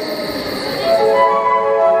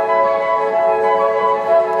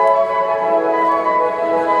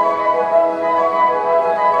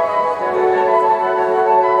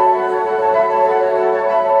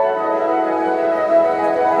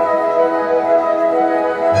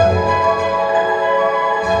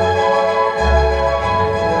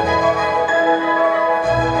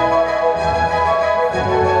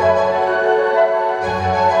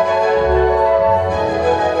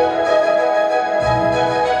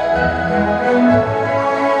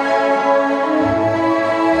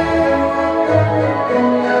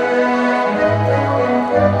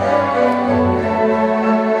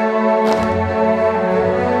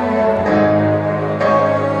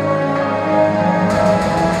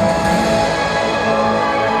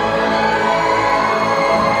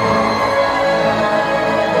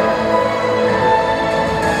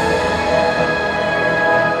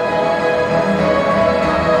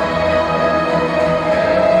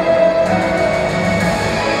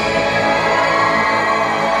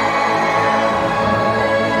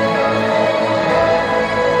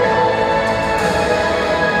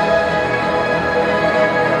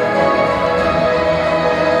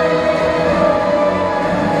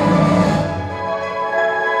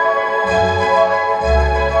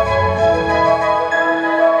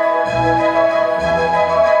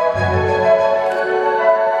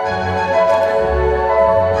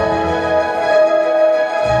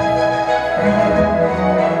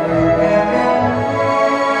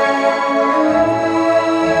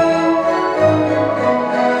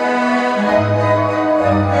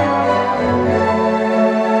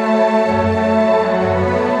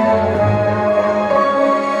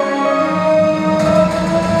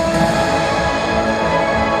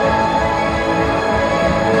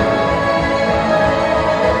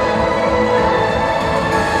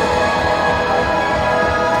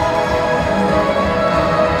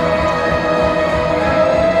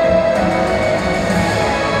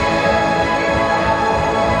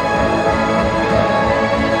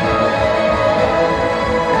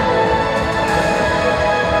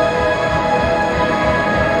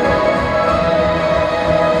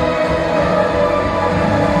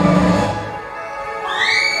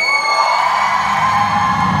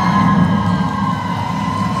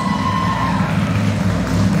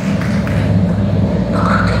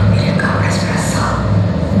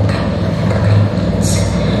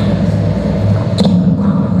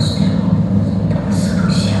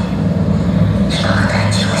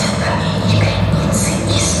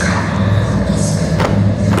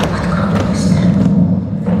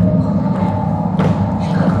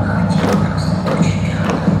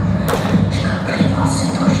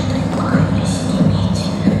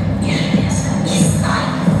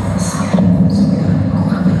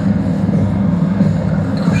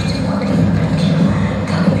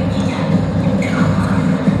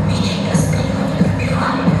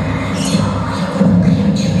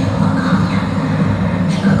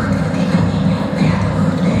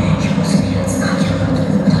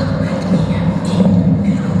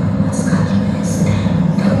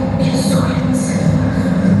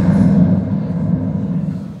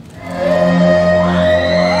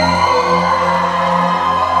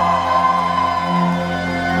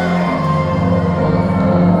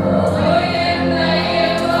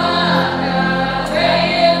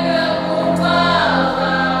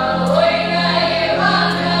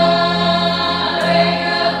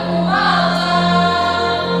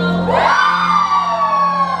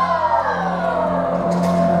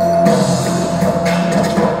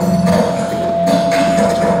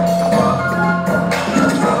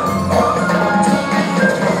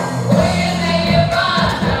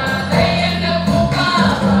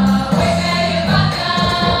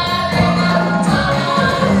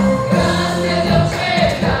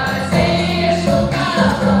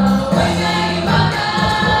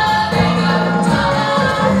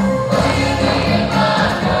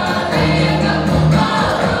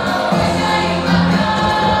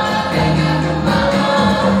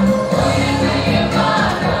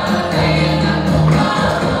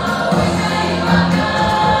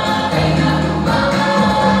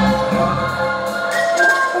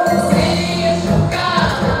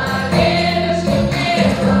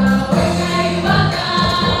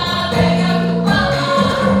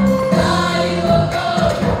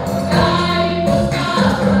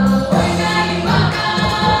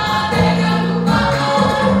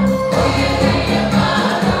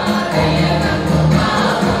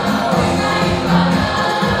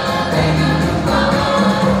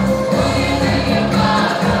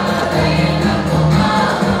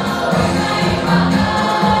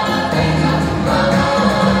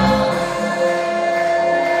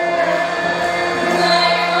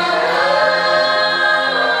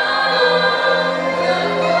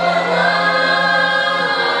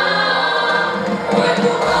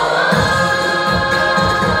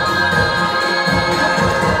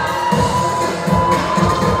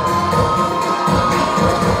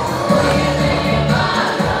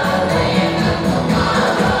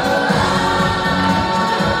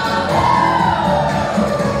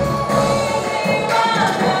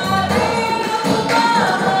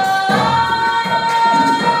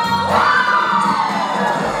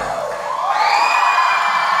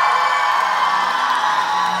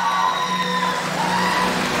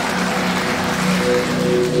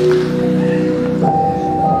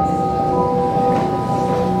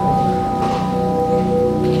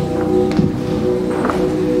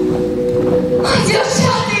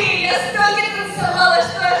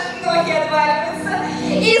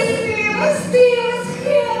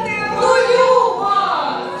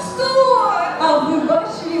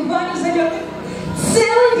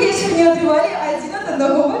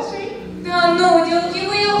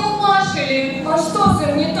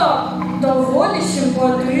 так, довольно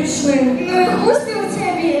симпатичный. Ну и густы у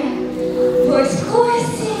тебя. Пусть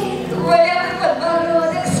кости, валяный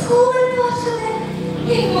подбородок, скулы ношены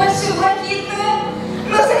и больше блокитную.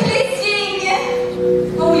 Ну загляденье.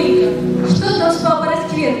 Паулинка, что там с папой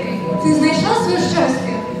раскветкой? Ты нашла свое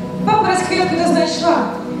счастье? Папа раскветку-то нашла.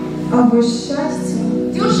 А вы счастье?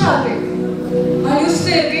 Дюжаты. А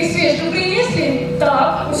люстерка и свечку принесли?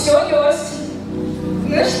 Так, все есть.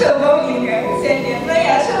 Ну что, Паулинка,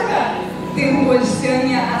 заветная шага, ты больше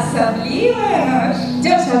сегодня особливая нож.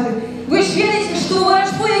 Дюжаты, вы ж ведаете, что у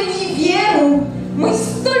ворожбу я не верю. Мы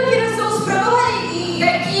столько разов спробовали и...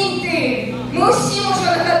 Да кинь ты! Мы всем уже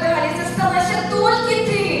нагадали, засталась только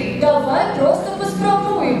ты. Давай просто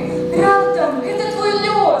поспробуем. Правда, это твой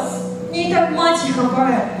лёс. Мне и так мачеха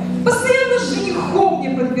хапает. Постоянно с женихом мне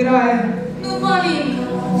подбираем. Ну, Полинка,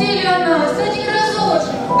 Деляна, один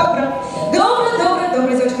разочек. Добро,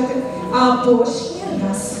 девочка ты. А пошли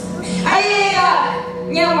раз.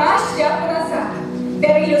 Ай-яй-яй, не маш шляпу назад.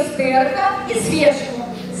 Бери люстерка и свечку.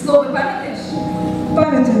 Слово памятаешь?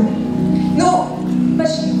 Памятаю. Ну,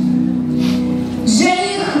 пошли.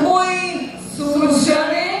 Жених мой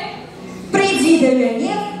судженый, приди до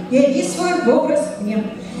меня, яви свой образ мне.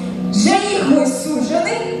 Жених мой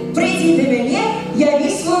судженый, приди до меня, яви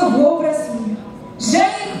свой образ мне.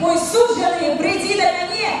 Жених мой судженый, приди до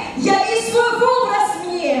меня, яви свой образ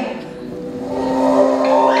мне.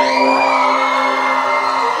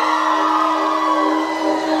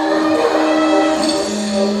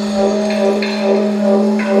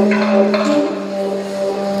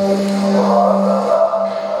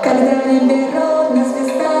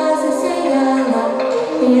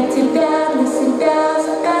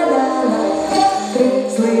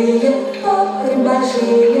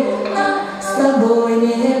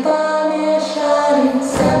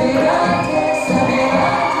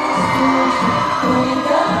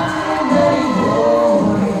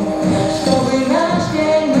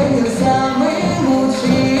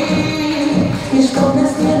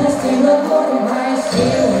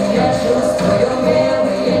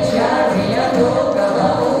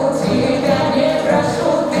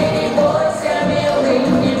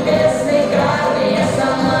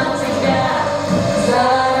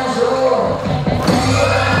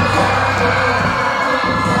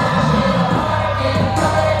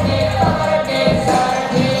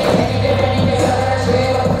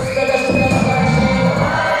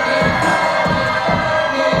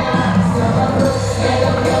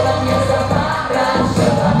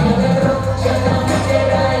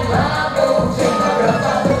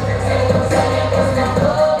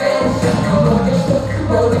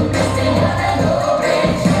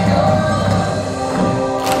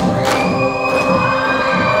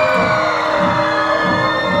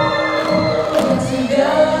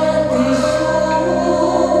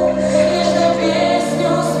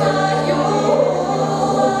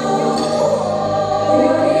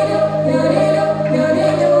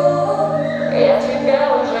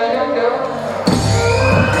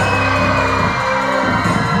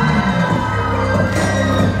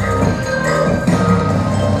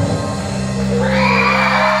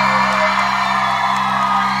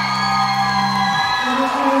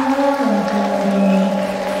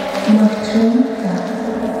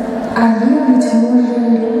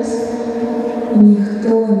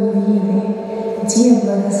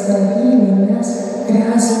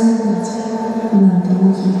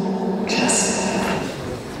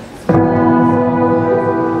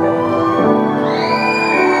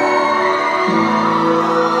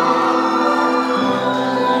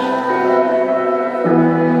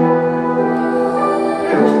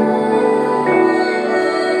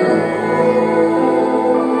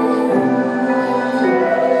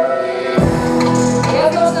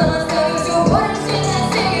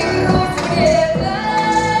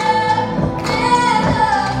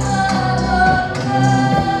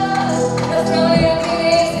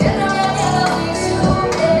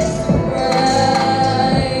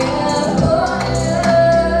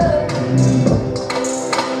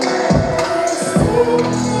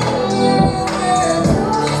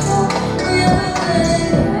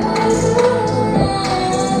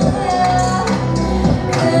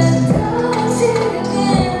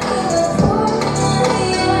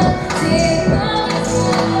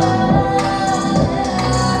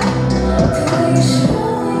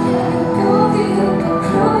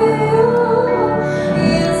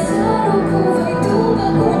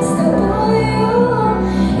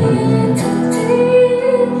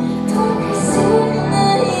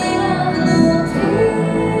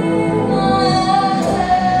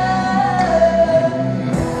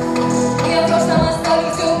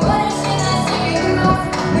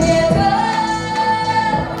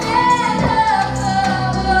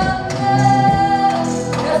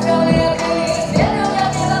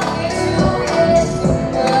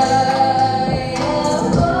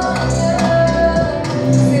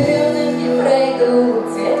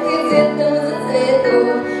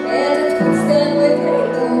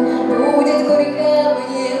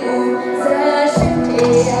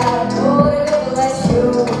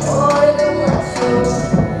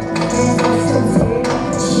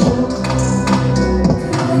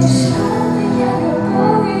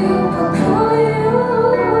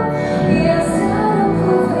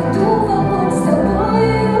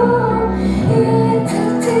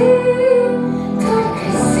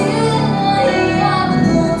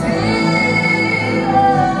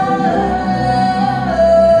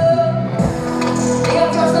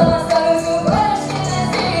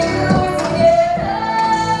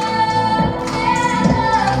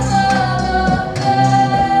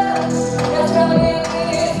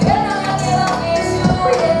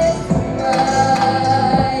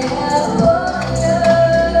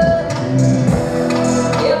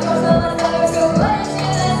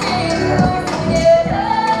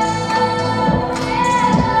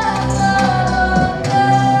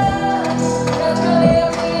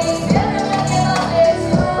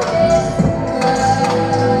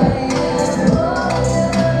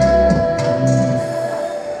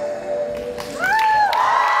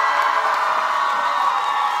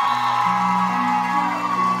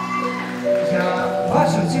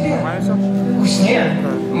 скажу тебе. У сне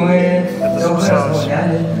мы долго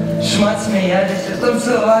размовляли, шмат смеялись и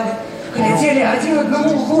танцевали, глядели один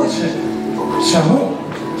одному лучше. Чему?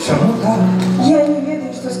 Чему так? Я не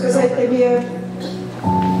ведаю, что сказать тебе.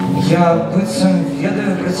 Я быццам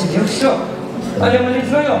ведаю про тебе все, але мы не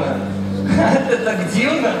знайомы. Это так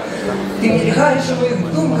дивно. Ты мільгаєш у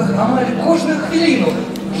моїх думках амаль кожну хвилину.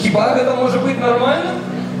 Хіба гэта може бути нормально?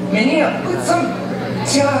 Мяне быццам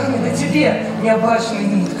тягне до тебе необачной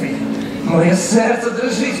ниткой. Моє серце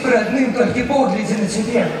дрожить при одним тільки погляді на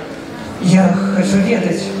тебе. Я хочу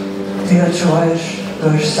ведать, ты адчуваеш то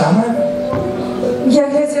же самое? Я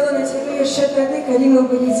глядела на тебя еще тады, калі мы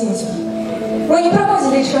были детьми. Мы не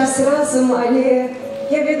проводили час разом, але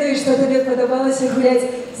я ведаю, что тебе подобалось гулять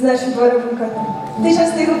с нашим дворовым котом. Ты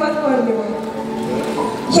часто его подкармливал.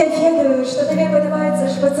 Я ведаю, что тебе подобается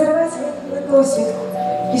шпацировать на досвідку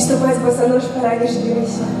и ступать босонож по ранішній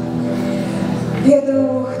лісі.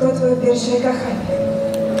 Ведаю, хто твоє перше кохання.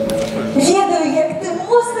 Ведаю, як ти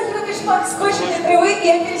моцно любиш пах скошеної трави і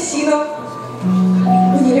апельсинов.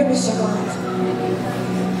 Не любиш шоколад.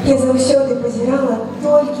 Я заўсёды позирала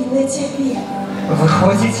толькі на тебе.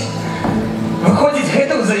 Выходить,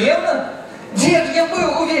 гэта ўзаемна? Дзе б я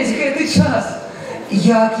быў увесь гэты час?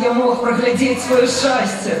 Як я мог праглядзець сваё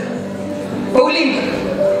шчасце? Паўлінка,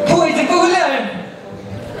 пойдзем пагуляем!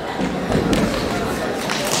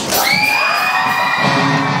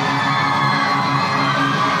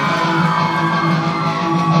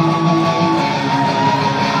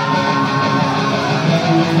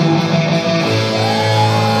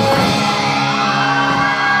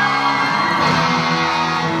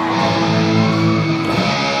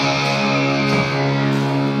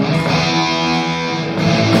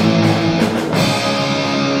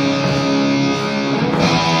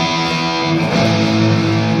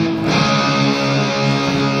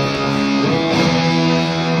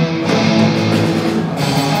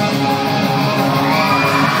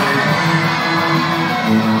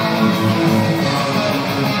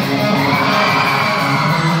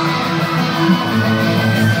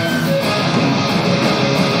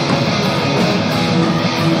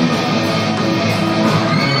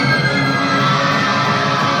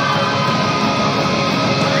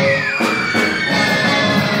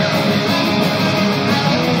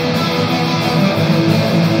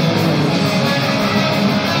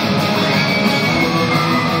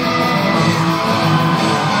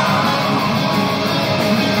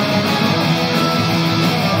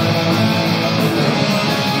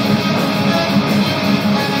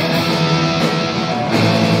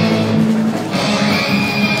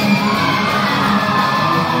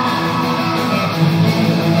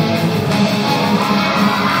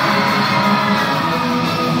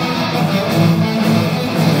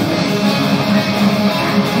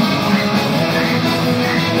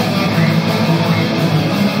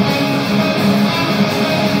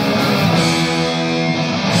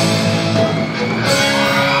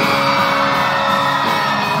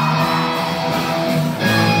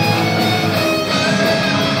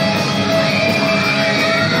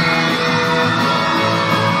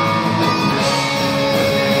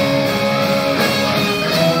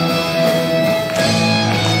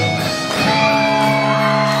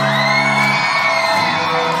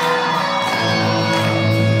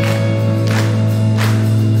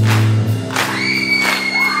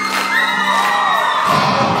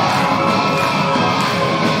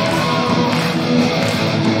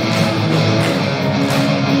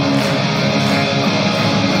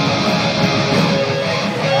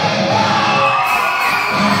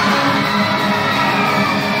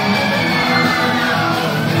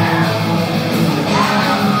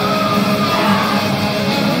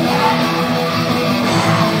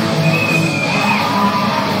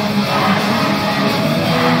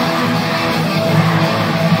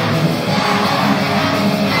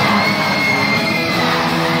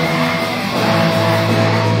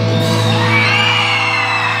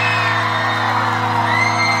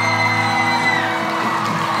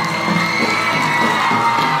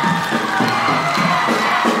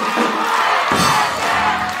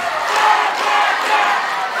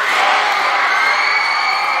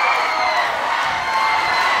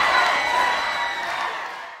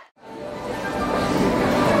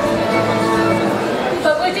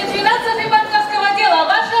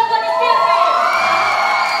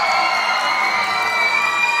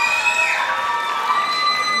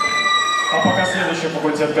 А пока следующий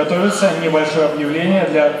факультет готовится, небольшое объявление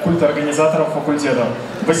для культорганизаторов факультета.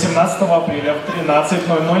 18 апреля в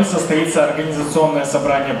 13:00 состоится организационное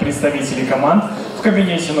собрание представителей команд в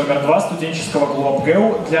кабинете номер 2 студенческого клуба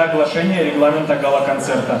БГЭУ для оглашения регламента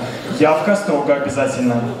гала-концерта. Явка строго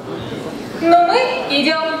обязательна. Но мы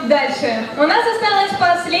идем дальше. У нас осталось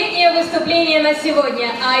последнее выступление на сегодня,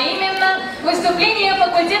 а именно выступление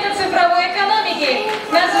факультета цифровой экономики.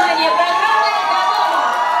 Название программы «Дадому».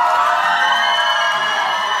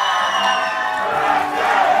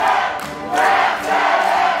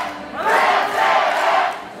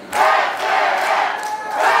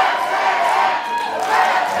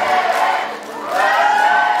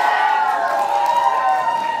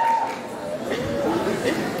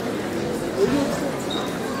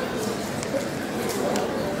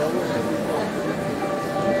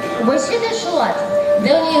 Больше дошла.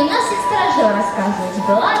 Да у нее нас и сторожила рассказывать.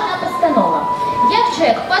 Была одна постанова. Як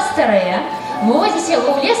человек постарее, выводите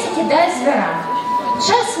его в лес и кидает зверам.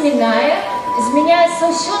 Час миная,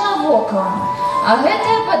 зменяется все навокал. А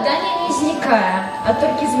гэтае падание не изникая, а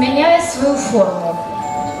только изменяет свою форму.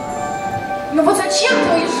 Ну вот зачем ты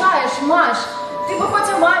уезжаешь, Маш? Ты бы хоть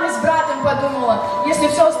о маме с братом подумала, если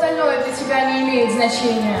все остальное для тебя не имеет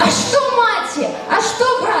значения. А что, мати? А что,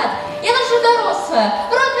 брат? Я наша дорослая.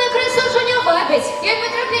 Родное крыльцо уже не обабить. Я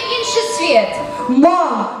потребный інший свет.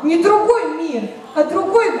 Мам, не другой мир, а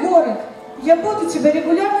другой город. Я буду тебя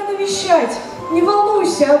регулярно навещать. Не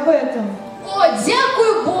волнуйся об этом. О,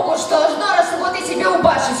 дякую Богу, что аж на раз вот и тебя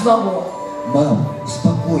убачить могу. Мам,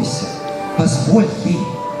 успокойся. Позволь ей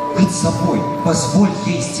быть собой. Позволь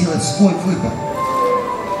ей сделать свой выбор.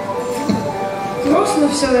 Грустно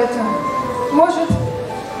все это. Может,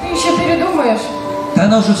 ты еще передумаешь? Да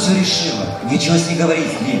она уже все решила. Ничего с ней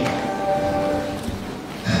говорить, Лин.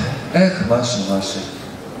 Эх, Маша, Маша.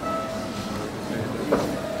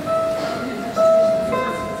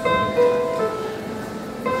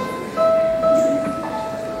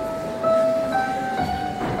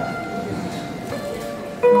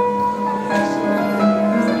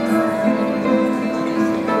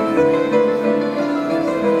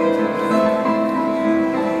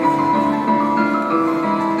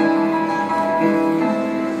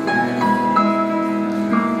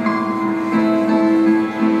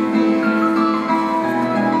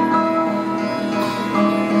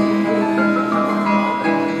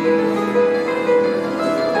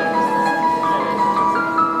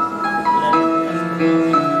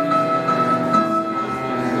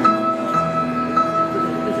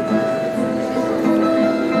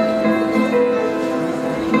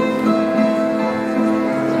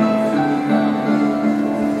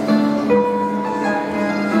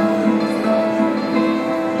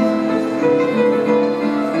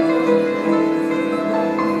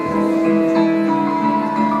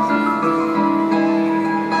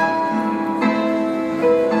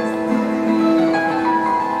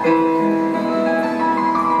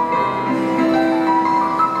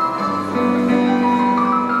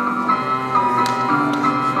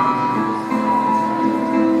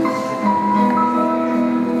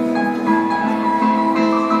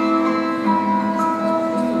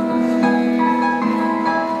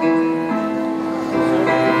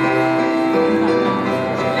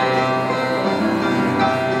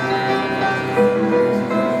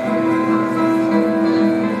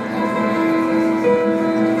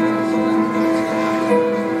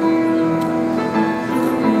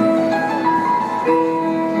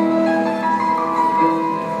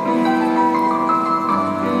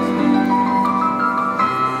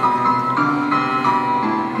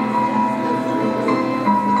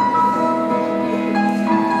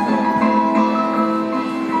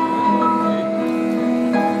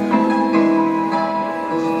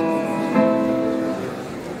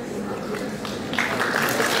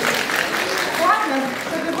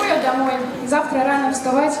 Завтра рано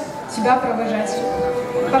вставать, тебя провожать.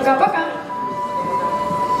 Пока-пока.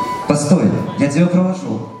 Постой, я тебя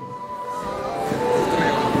провожу.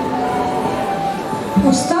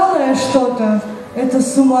 Усталая что-то? Это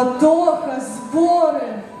суматоха,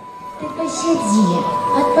 сборы. Ты посиди,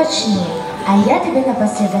 отпочни, а я тебе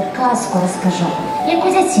напоследок казку расскажу, як у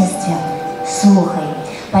дзяцінстве. Слухай,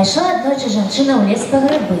 пайшла аднойчы жанчына ў лес па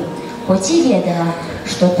грыбы, хоць і ведала,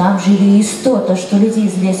 што там жыве істота, што людзей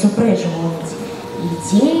з лесу прэч гоніць.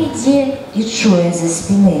 Ідзе і чуе за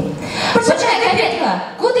спіны. Пачакай, кабетка,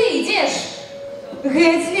 куды ідзеш?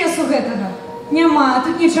 Геть з лесу гэтага. Няма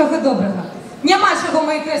тут нічога добрага. Няма чаго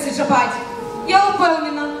мої крэсы чапаць. Я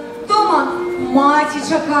упэўнена, дома маці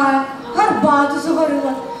чакае, гарбату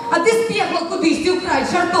заварыла, а ты спегла кудысьці ў край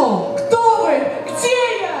чартоў. Кто вы? Где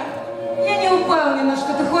я? я не упевнена,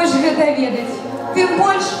 що ти хочеш гэта ведаць. Тым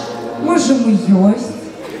больш, можа мы ёсць,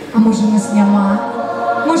 а можа нас няма,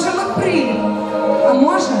 можа мы прыйдзем, а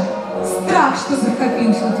можа страх, што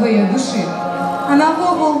захапіўся ў тваёй душы. А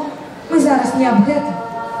навогул мы зараз не аб гэтым.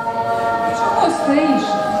 Чаго стаіш?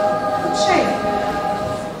 Хутчэй.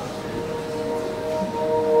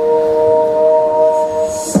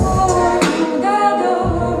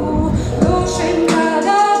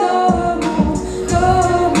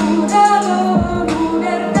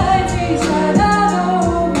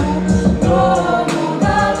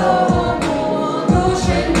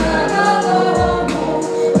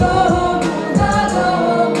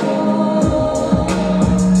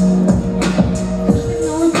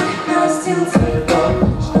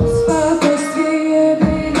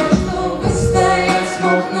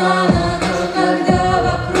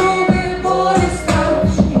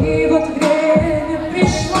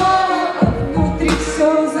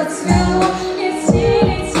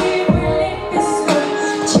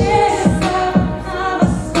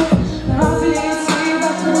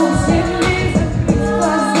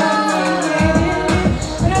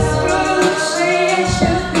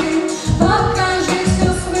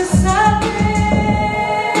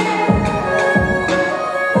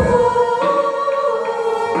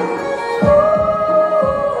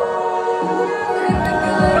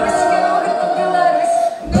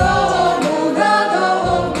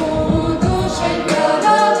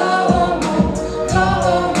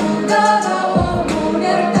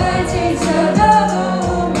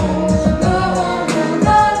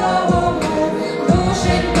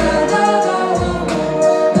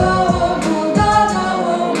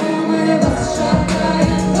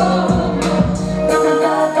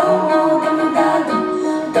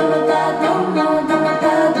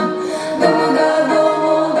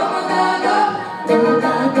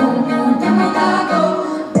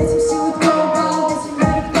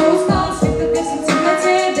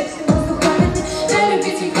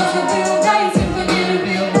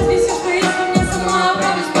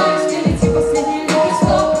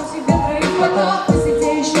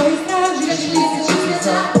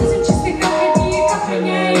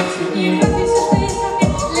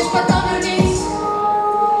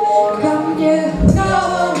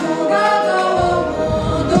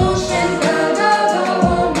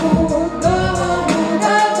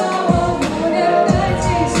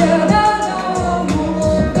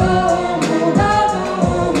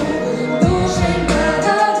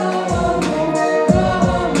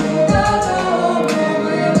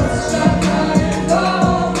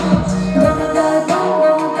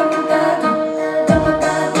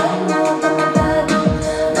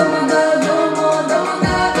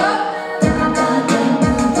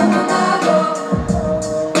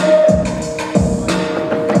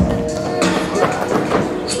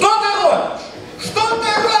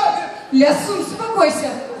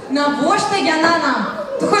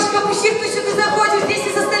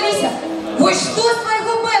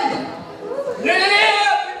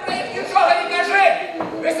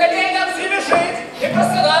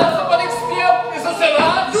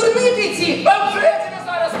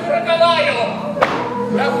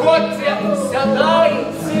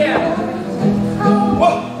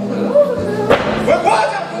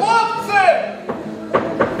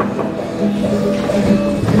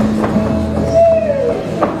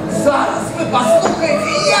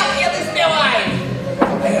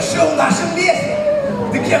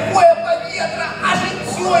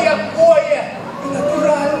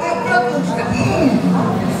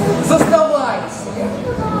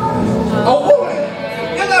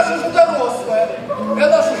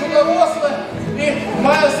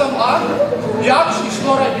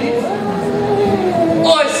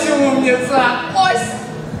 Ой,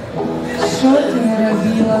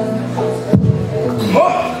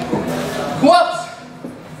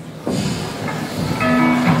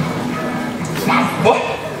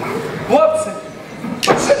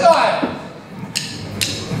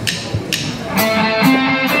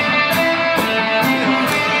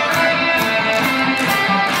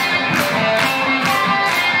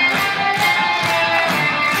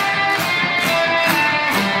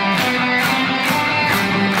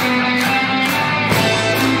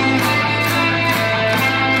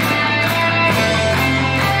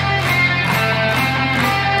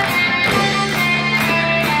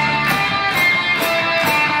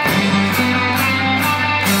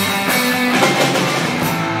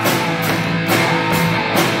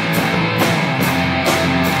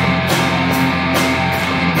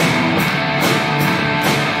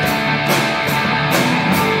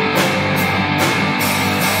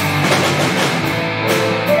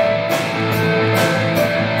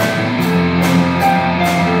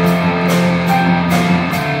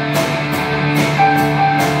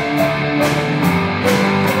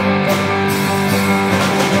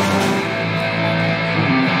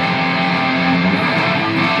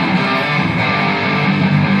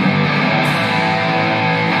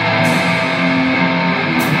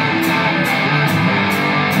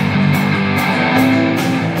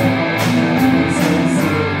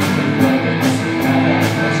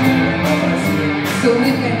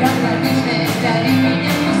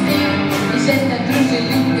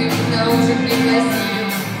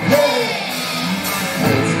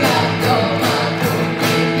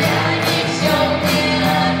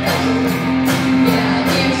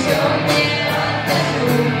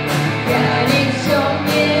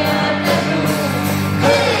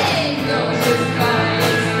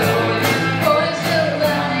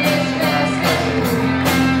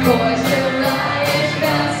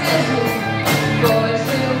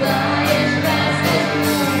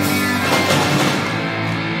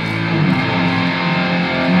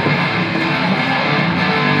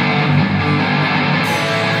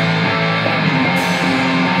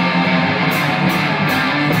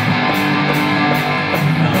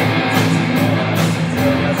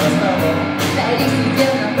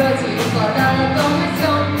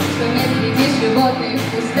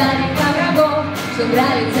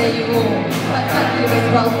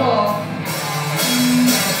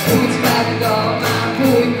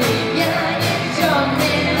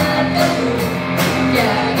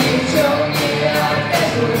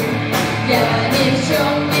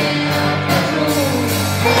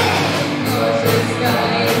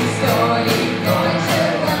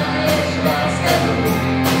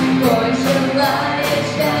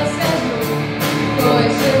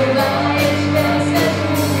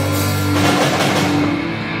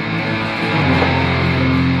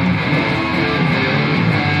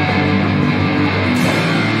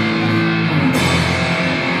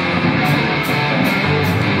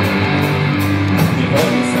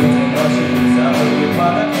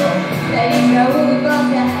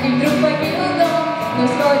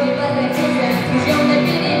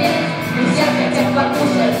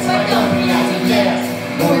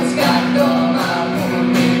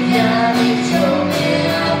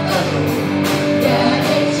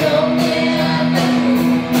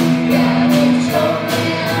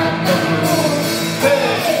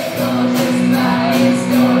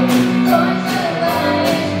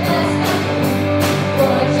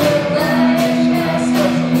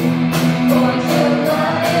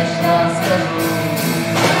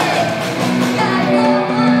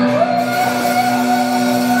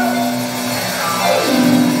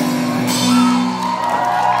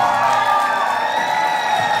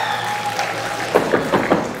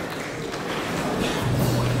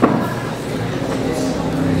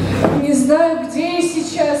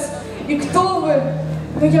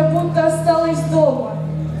 но я будто осталась дома.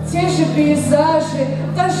 Те же пейзажи,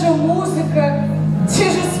 та же музыка, те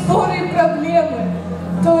же споры и проблемы.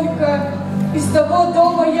 Только из того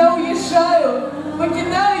дома я уезжаю,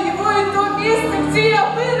 покидаю его и то место, где я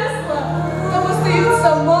выросла. Там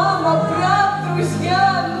остаются мама, брат,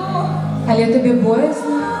 друзья, но... Але тобі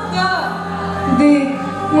боязно? Да. Ды,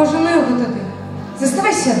 може, ну його туди.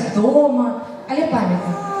 Заставайся дома, але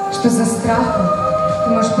пам'ятай, що за страхом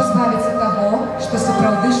ти можеш позбавитися того, що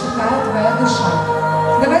сапраўды шукає твоя душа.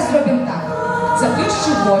 Давай зробимо так.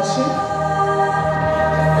 Заплющи очі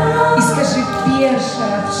и скажи первое,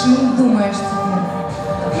 о чем думаешь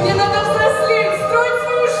теперь. Мне надо взрослеть, строить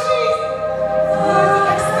свою жизнь. Но это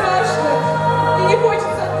так страшно. И не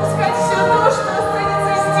хочется отпускать все то, что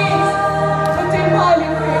останется здесь, в этой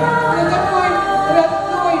маленькой, но такой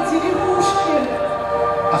родной деревушке.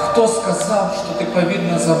 А кто сказал, что ты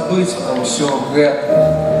повинна забыть про все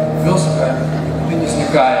гэта? Вёска ты не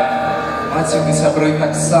зникае. Маці ты сябры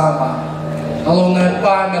таксама. Галоўнае,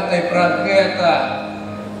 памятай пра гэта.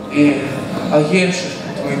 І агеньчыш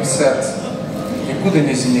у твоім сэрцы нікуды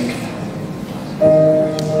не знікне.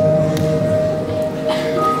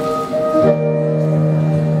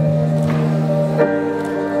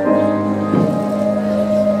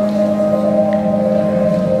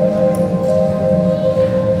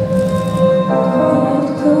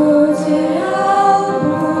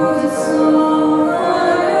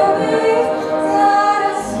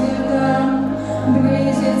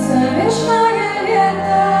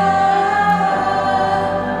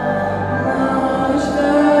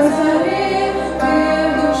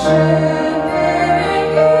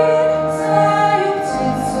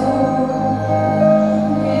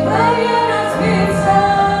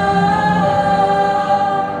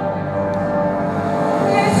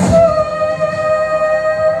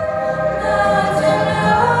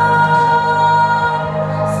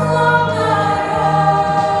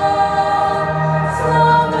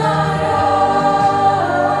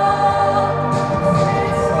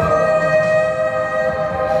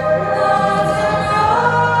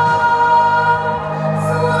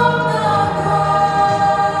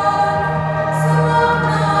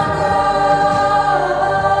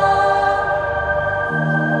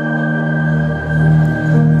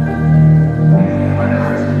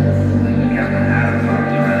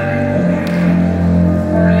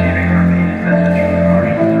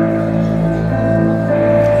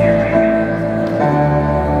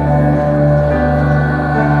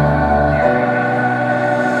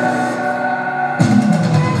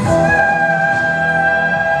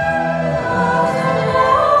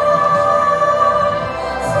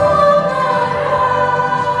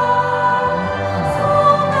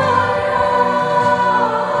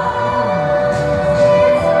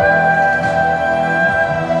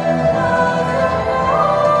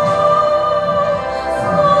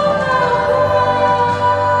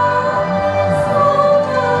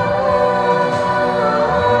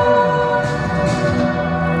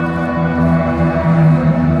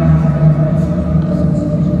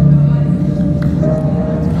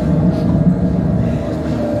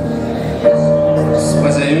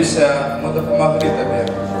 Мы допомогли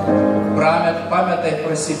тобі. Пам'ятай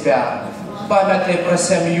про себе, пам'ятай про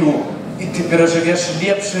сям'ю, і ти переживеш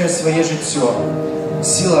лепшее своє життя.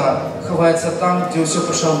 Сила ховається там, где все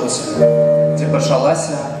почалося, где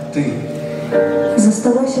почалася ти.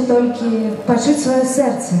 Засталося только пожить свое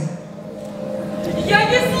сердце. Я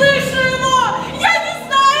не слышу его! Я не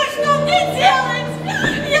знаю, что мне делать!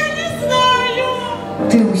 Я не знаю!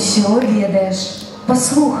 Ты все ведаешь.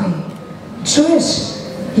 Послухай. Чуешь?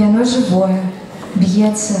 И оно живое.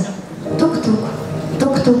 Бьется. Тук-тук,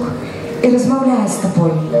 тук-тук. И размовляет с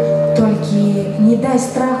тобой. Только не дай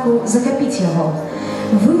страху захопить его.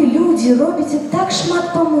 Вы, люди, робите так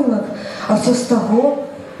шмат помылок, а все з того,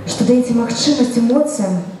 что даете магчымасць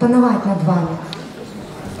эмоцыям панаваць над вами.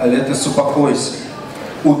 Але ты супакойся.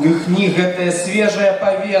 Удыхни гэтае свежае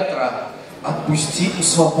паветра. Отпусти у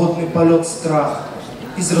свободный полет страх.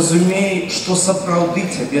 И зразумей, что сапраўды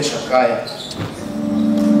цябе чакае.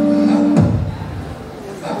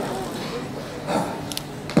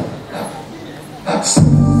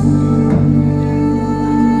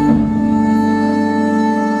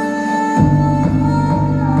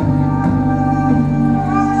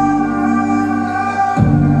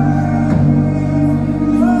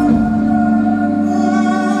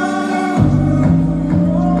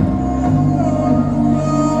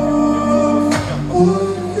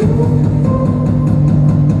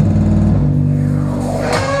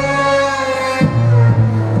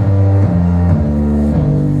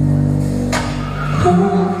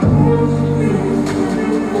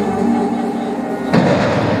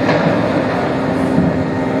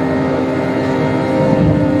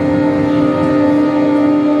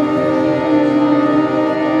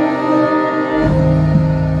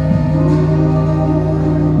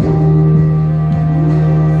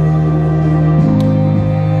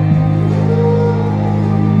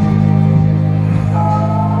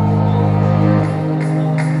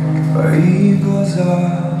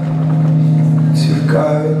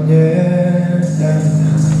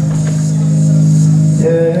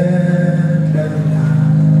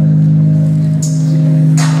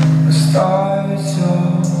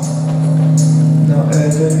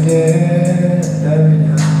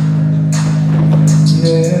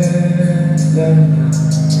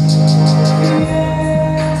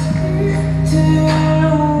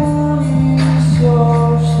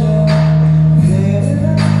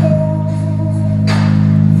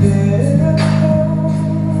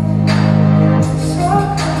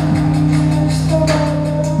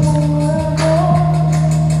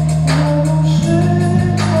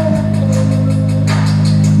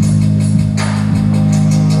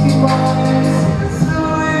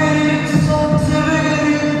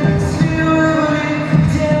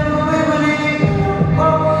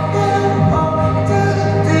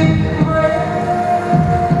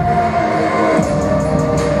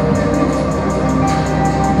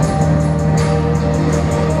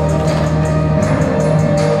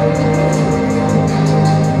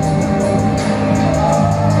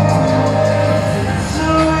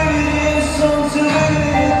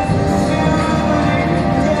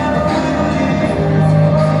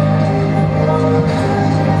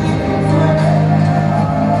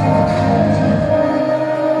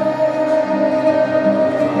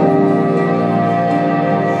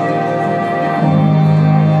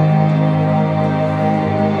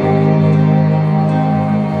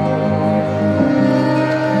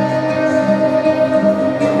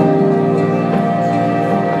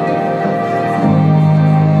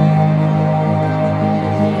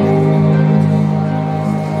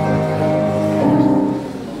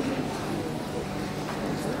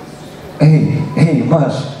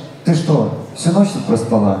 Ты что, всю ночь тут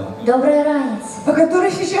проспала? Добрая раница. А который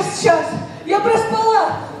сейчас час? Я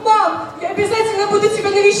проспала. Мам, я обязательно буду тебя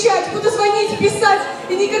навещать, буду звонить, писать,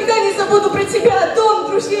 и никогда не забуду про тебя, дом,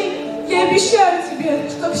 друзей. Я обещаю тебе,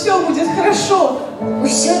 что все будет хорошо.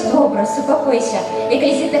 Усё добре, супокойся. І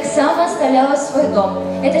коли так само оставляла свой дом.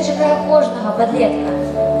 Это чекає кожного подлетка.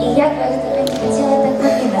 І я как-то не хотела так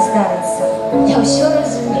повинна здариться. Я все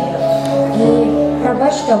разумею. И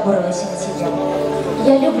пробачь, что обурилась на тебя.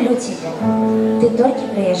 Я люблю тебя. Ты только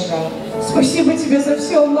приезжай. Спасибо тебе за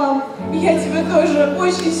все, мам. И я тебя тоже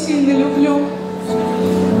очень сильно люблю.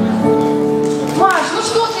 Маш, ну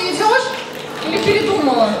что, ты идешь? Или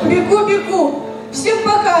передумала? Бегу, бегу. Всем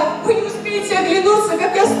пока. Вы не успеете оглянуться,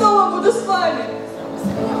 как я снова буду с вами.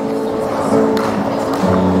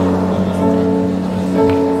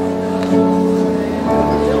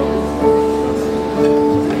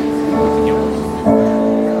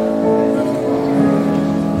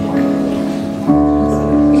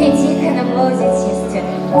 Гляди-ка на молодецистя.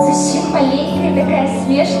 Зачем маленькая такая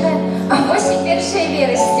смешная, а восемь першей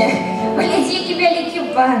верости. Гляди-ка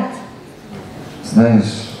великий бант.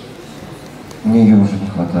 Знаешь, мне ее уже не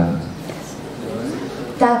хватает.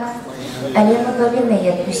 Так, але мы повинны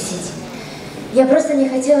ее отпустить. Я просто не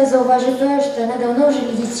хотела зауважить то, что она давно уже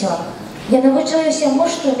не дитё. Я навучила ўсе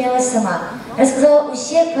муж, што умела сама. Рассказала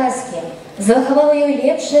усе казки, захавала ее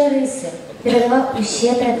лепшие рысы, перадала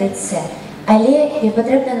усе традыцыі. Але ей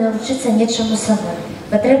патрэбна навучыцца нечаму самой.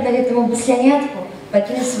 Патрэбна гэтаму буслянятку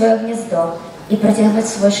пакінуць сваё гнездо і працягваць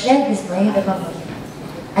свой шлях без моей дапамогі.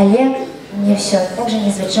 Але мне все так же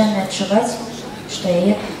незвычайна адчуваць, што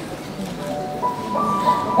яе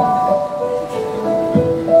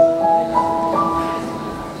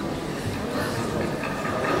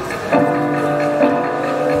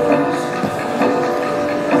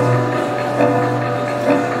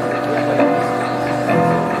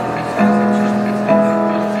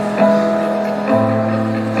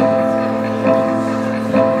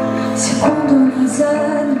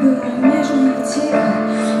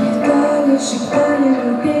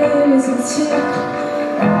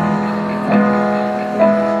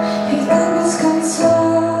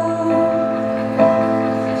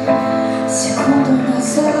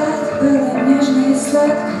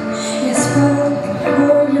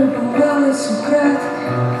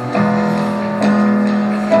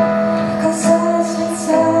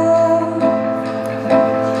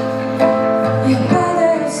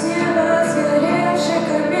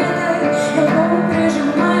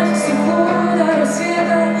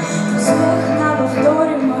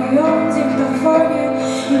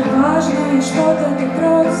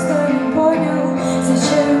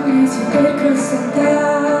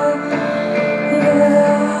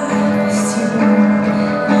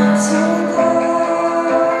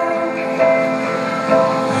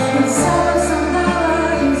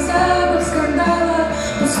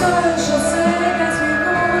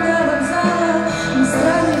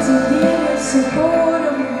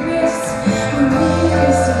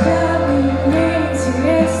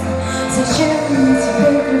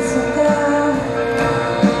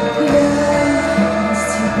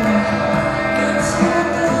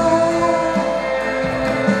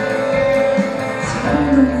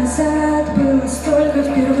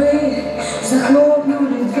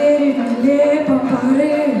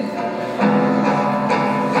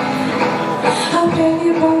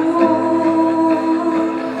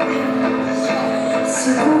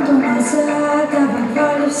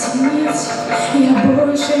Я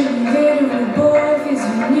больше не верю в любовь,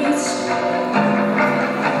 извините.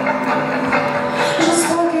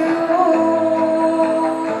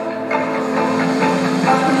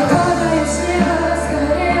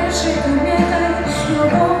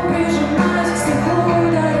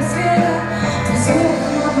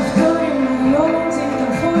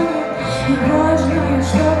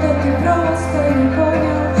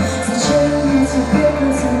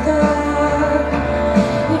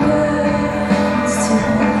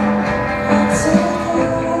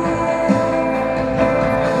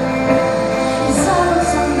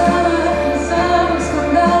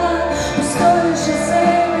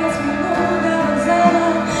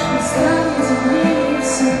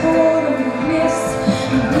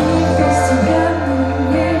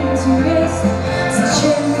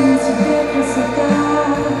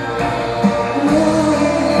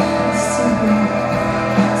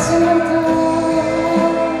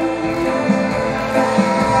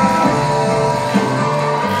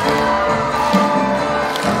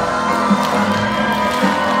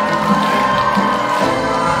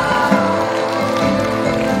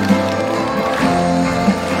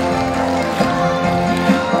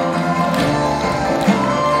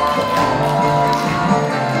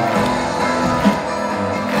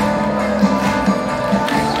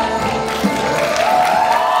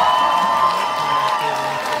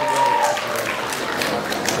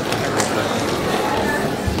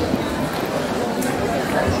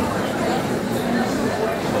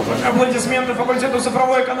 аплодисменты факультету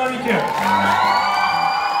цифровой экономики.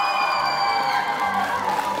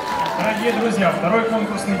 Дорогие друзья, второй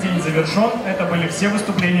конкурсный день завершен. Это были все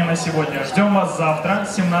выступления на сегодня. Ждем вас завтра,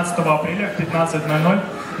 17 апреля в 15:00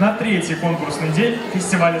 на третий конкурсный день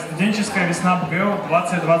фестиваля «Студенческая, весна БГЭУ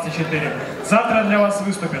 2024». Завтра для вас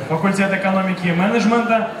выступят факультет экономики и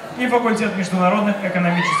менеджмента и факультет международных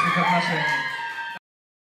экономических отношений.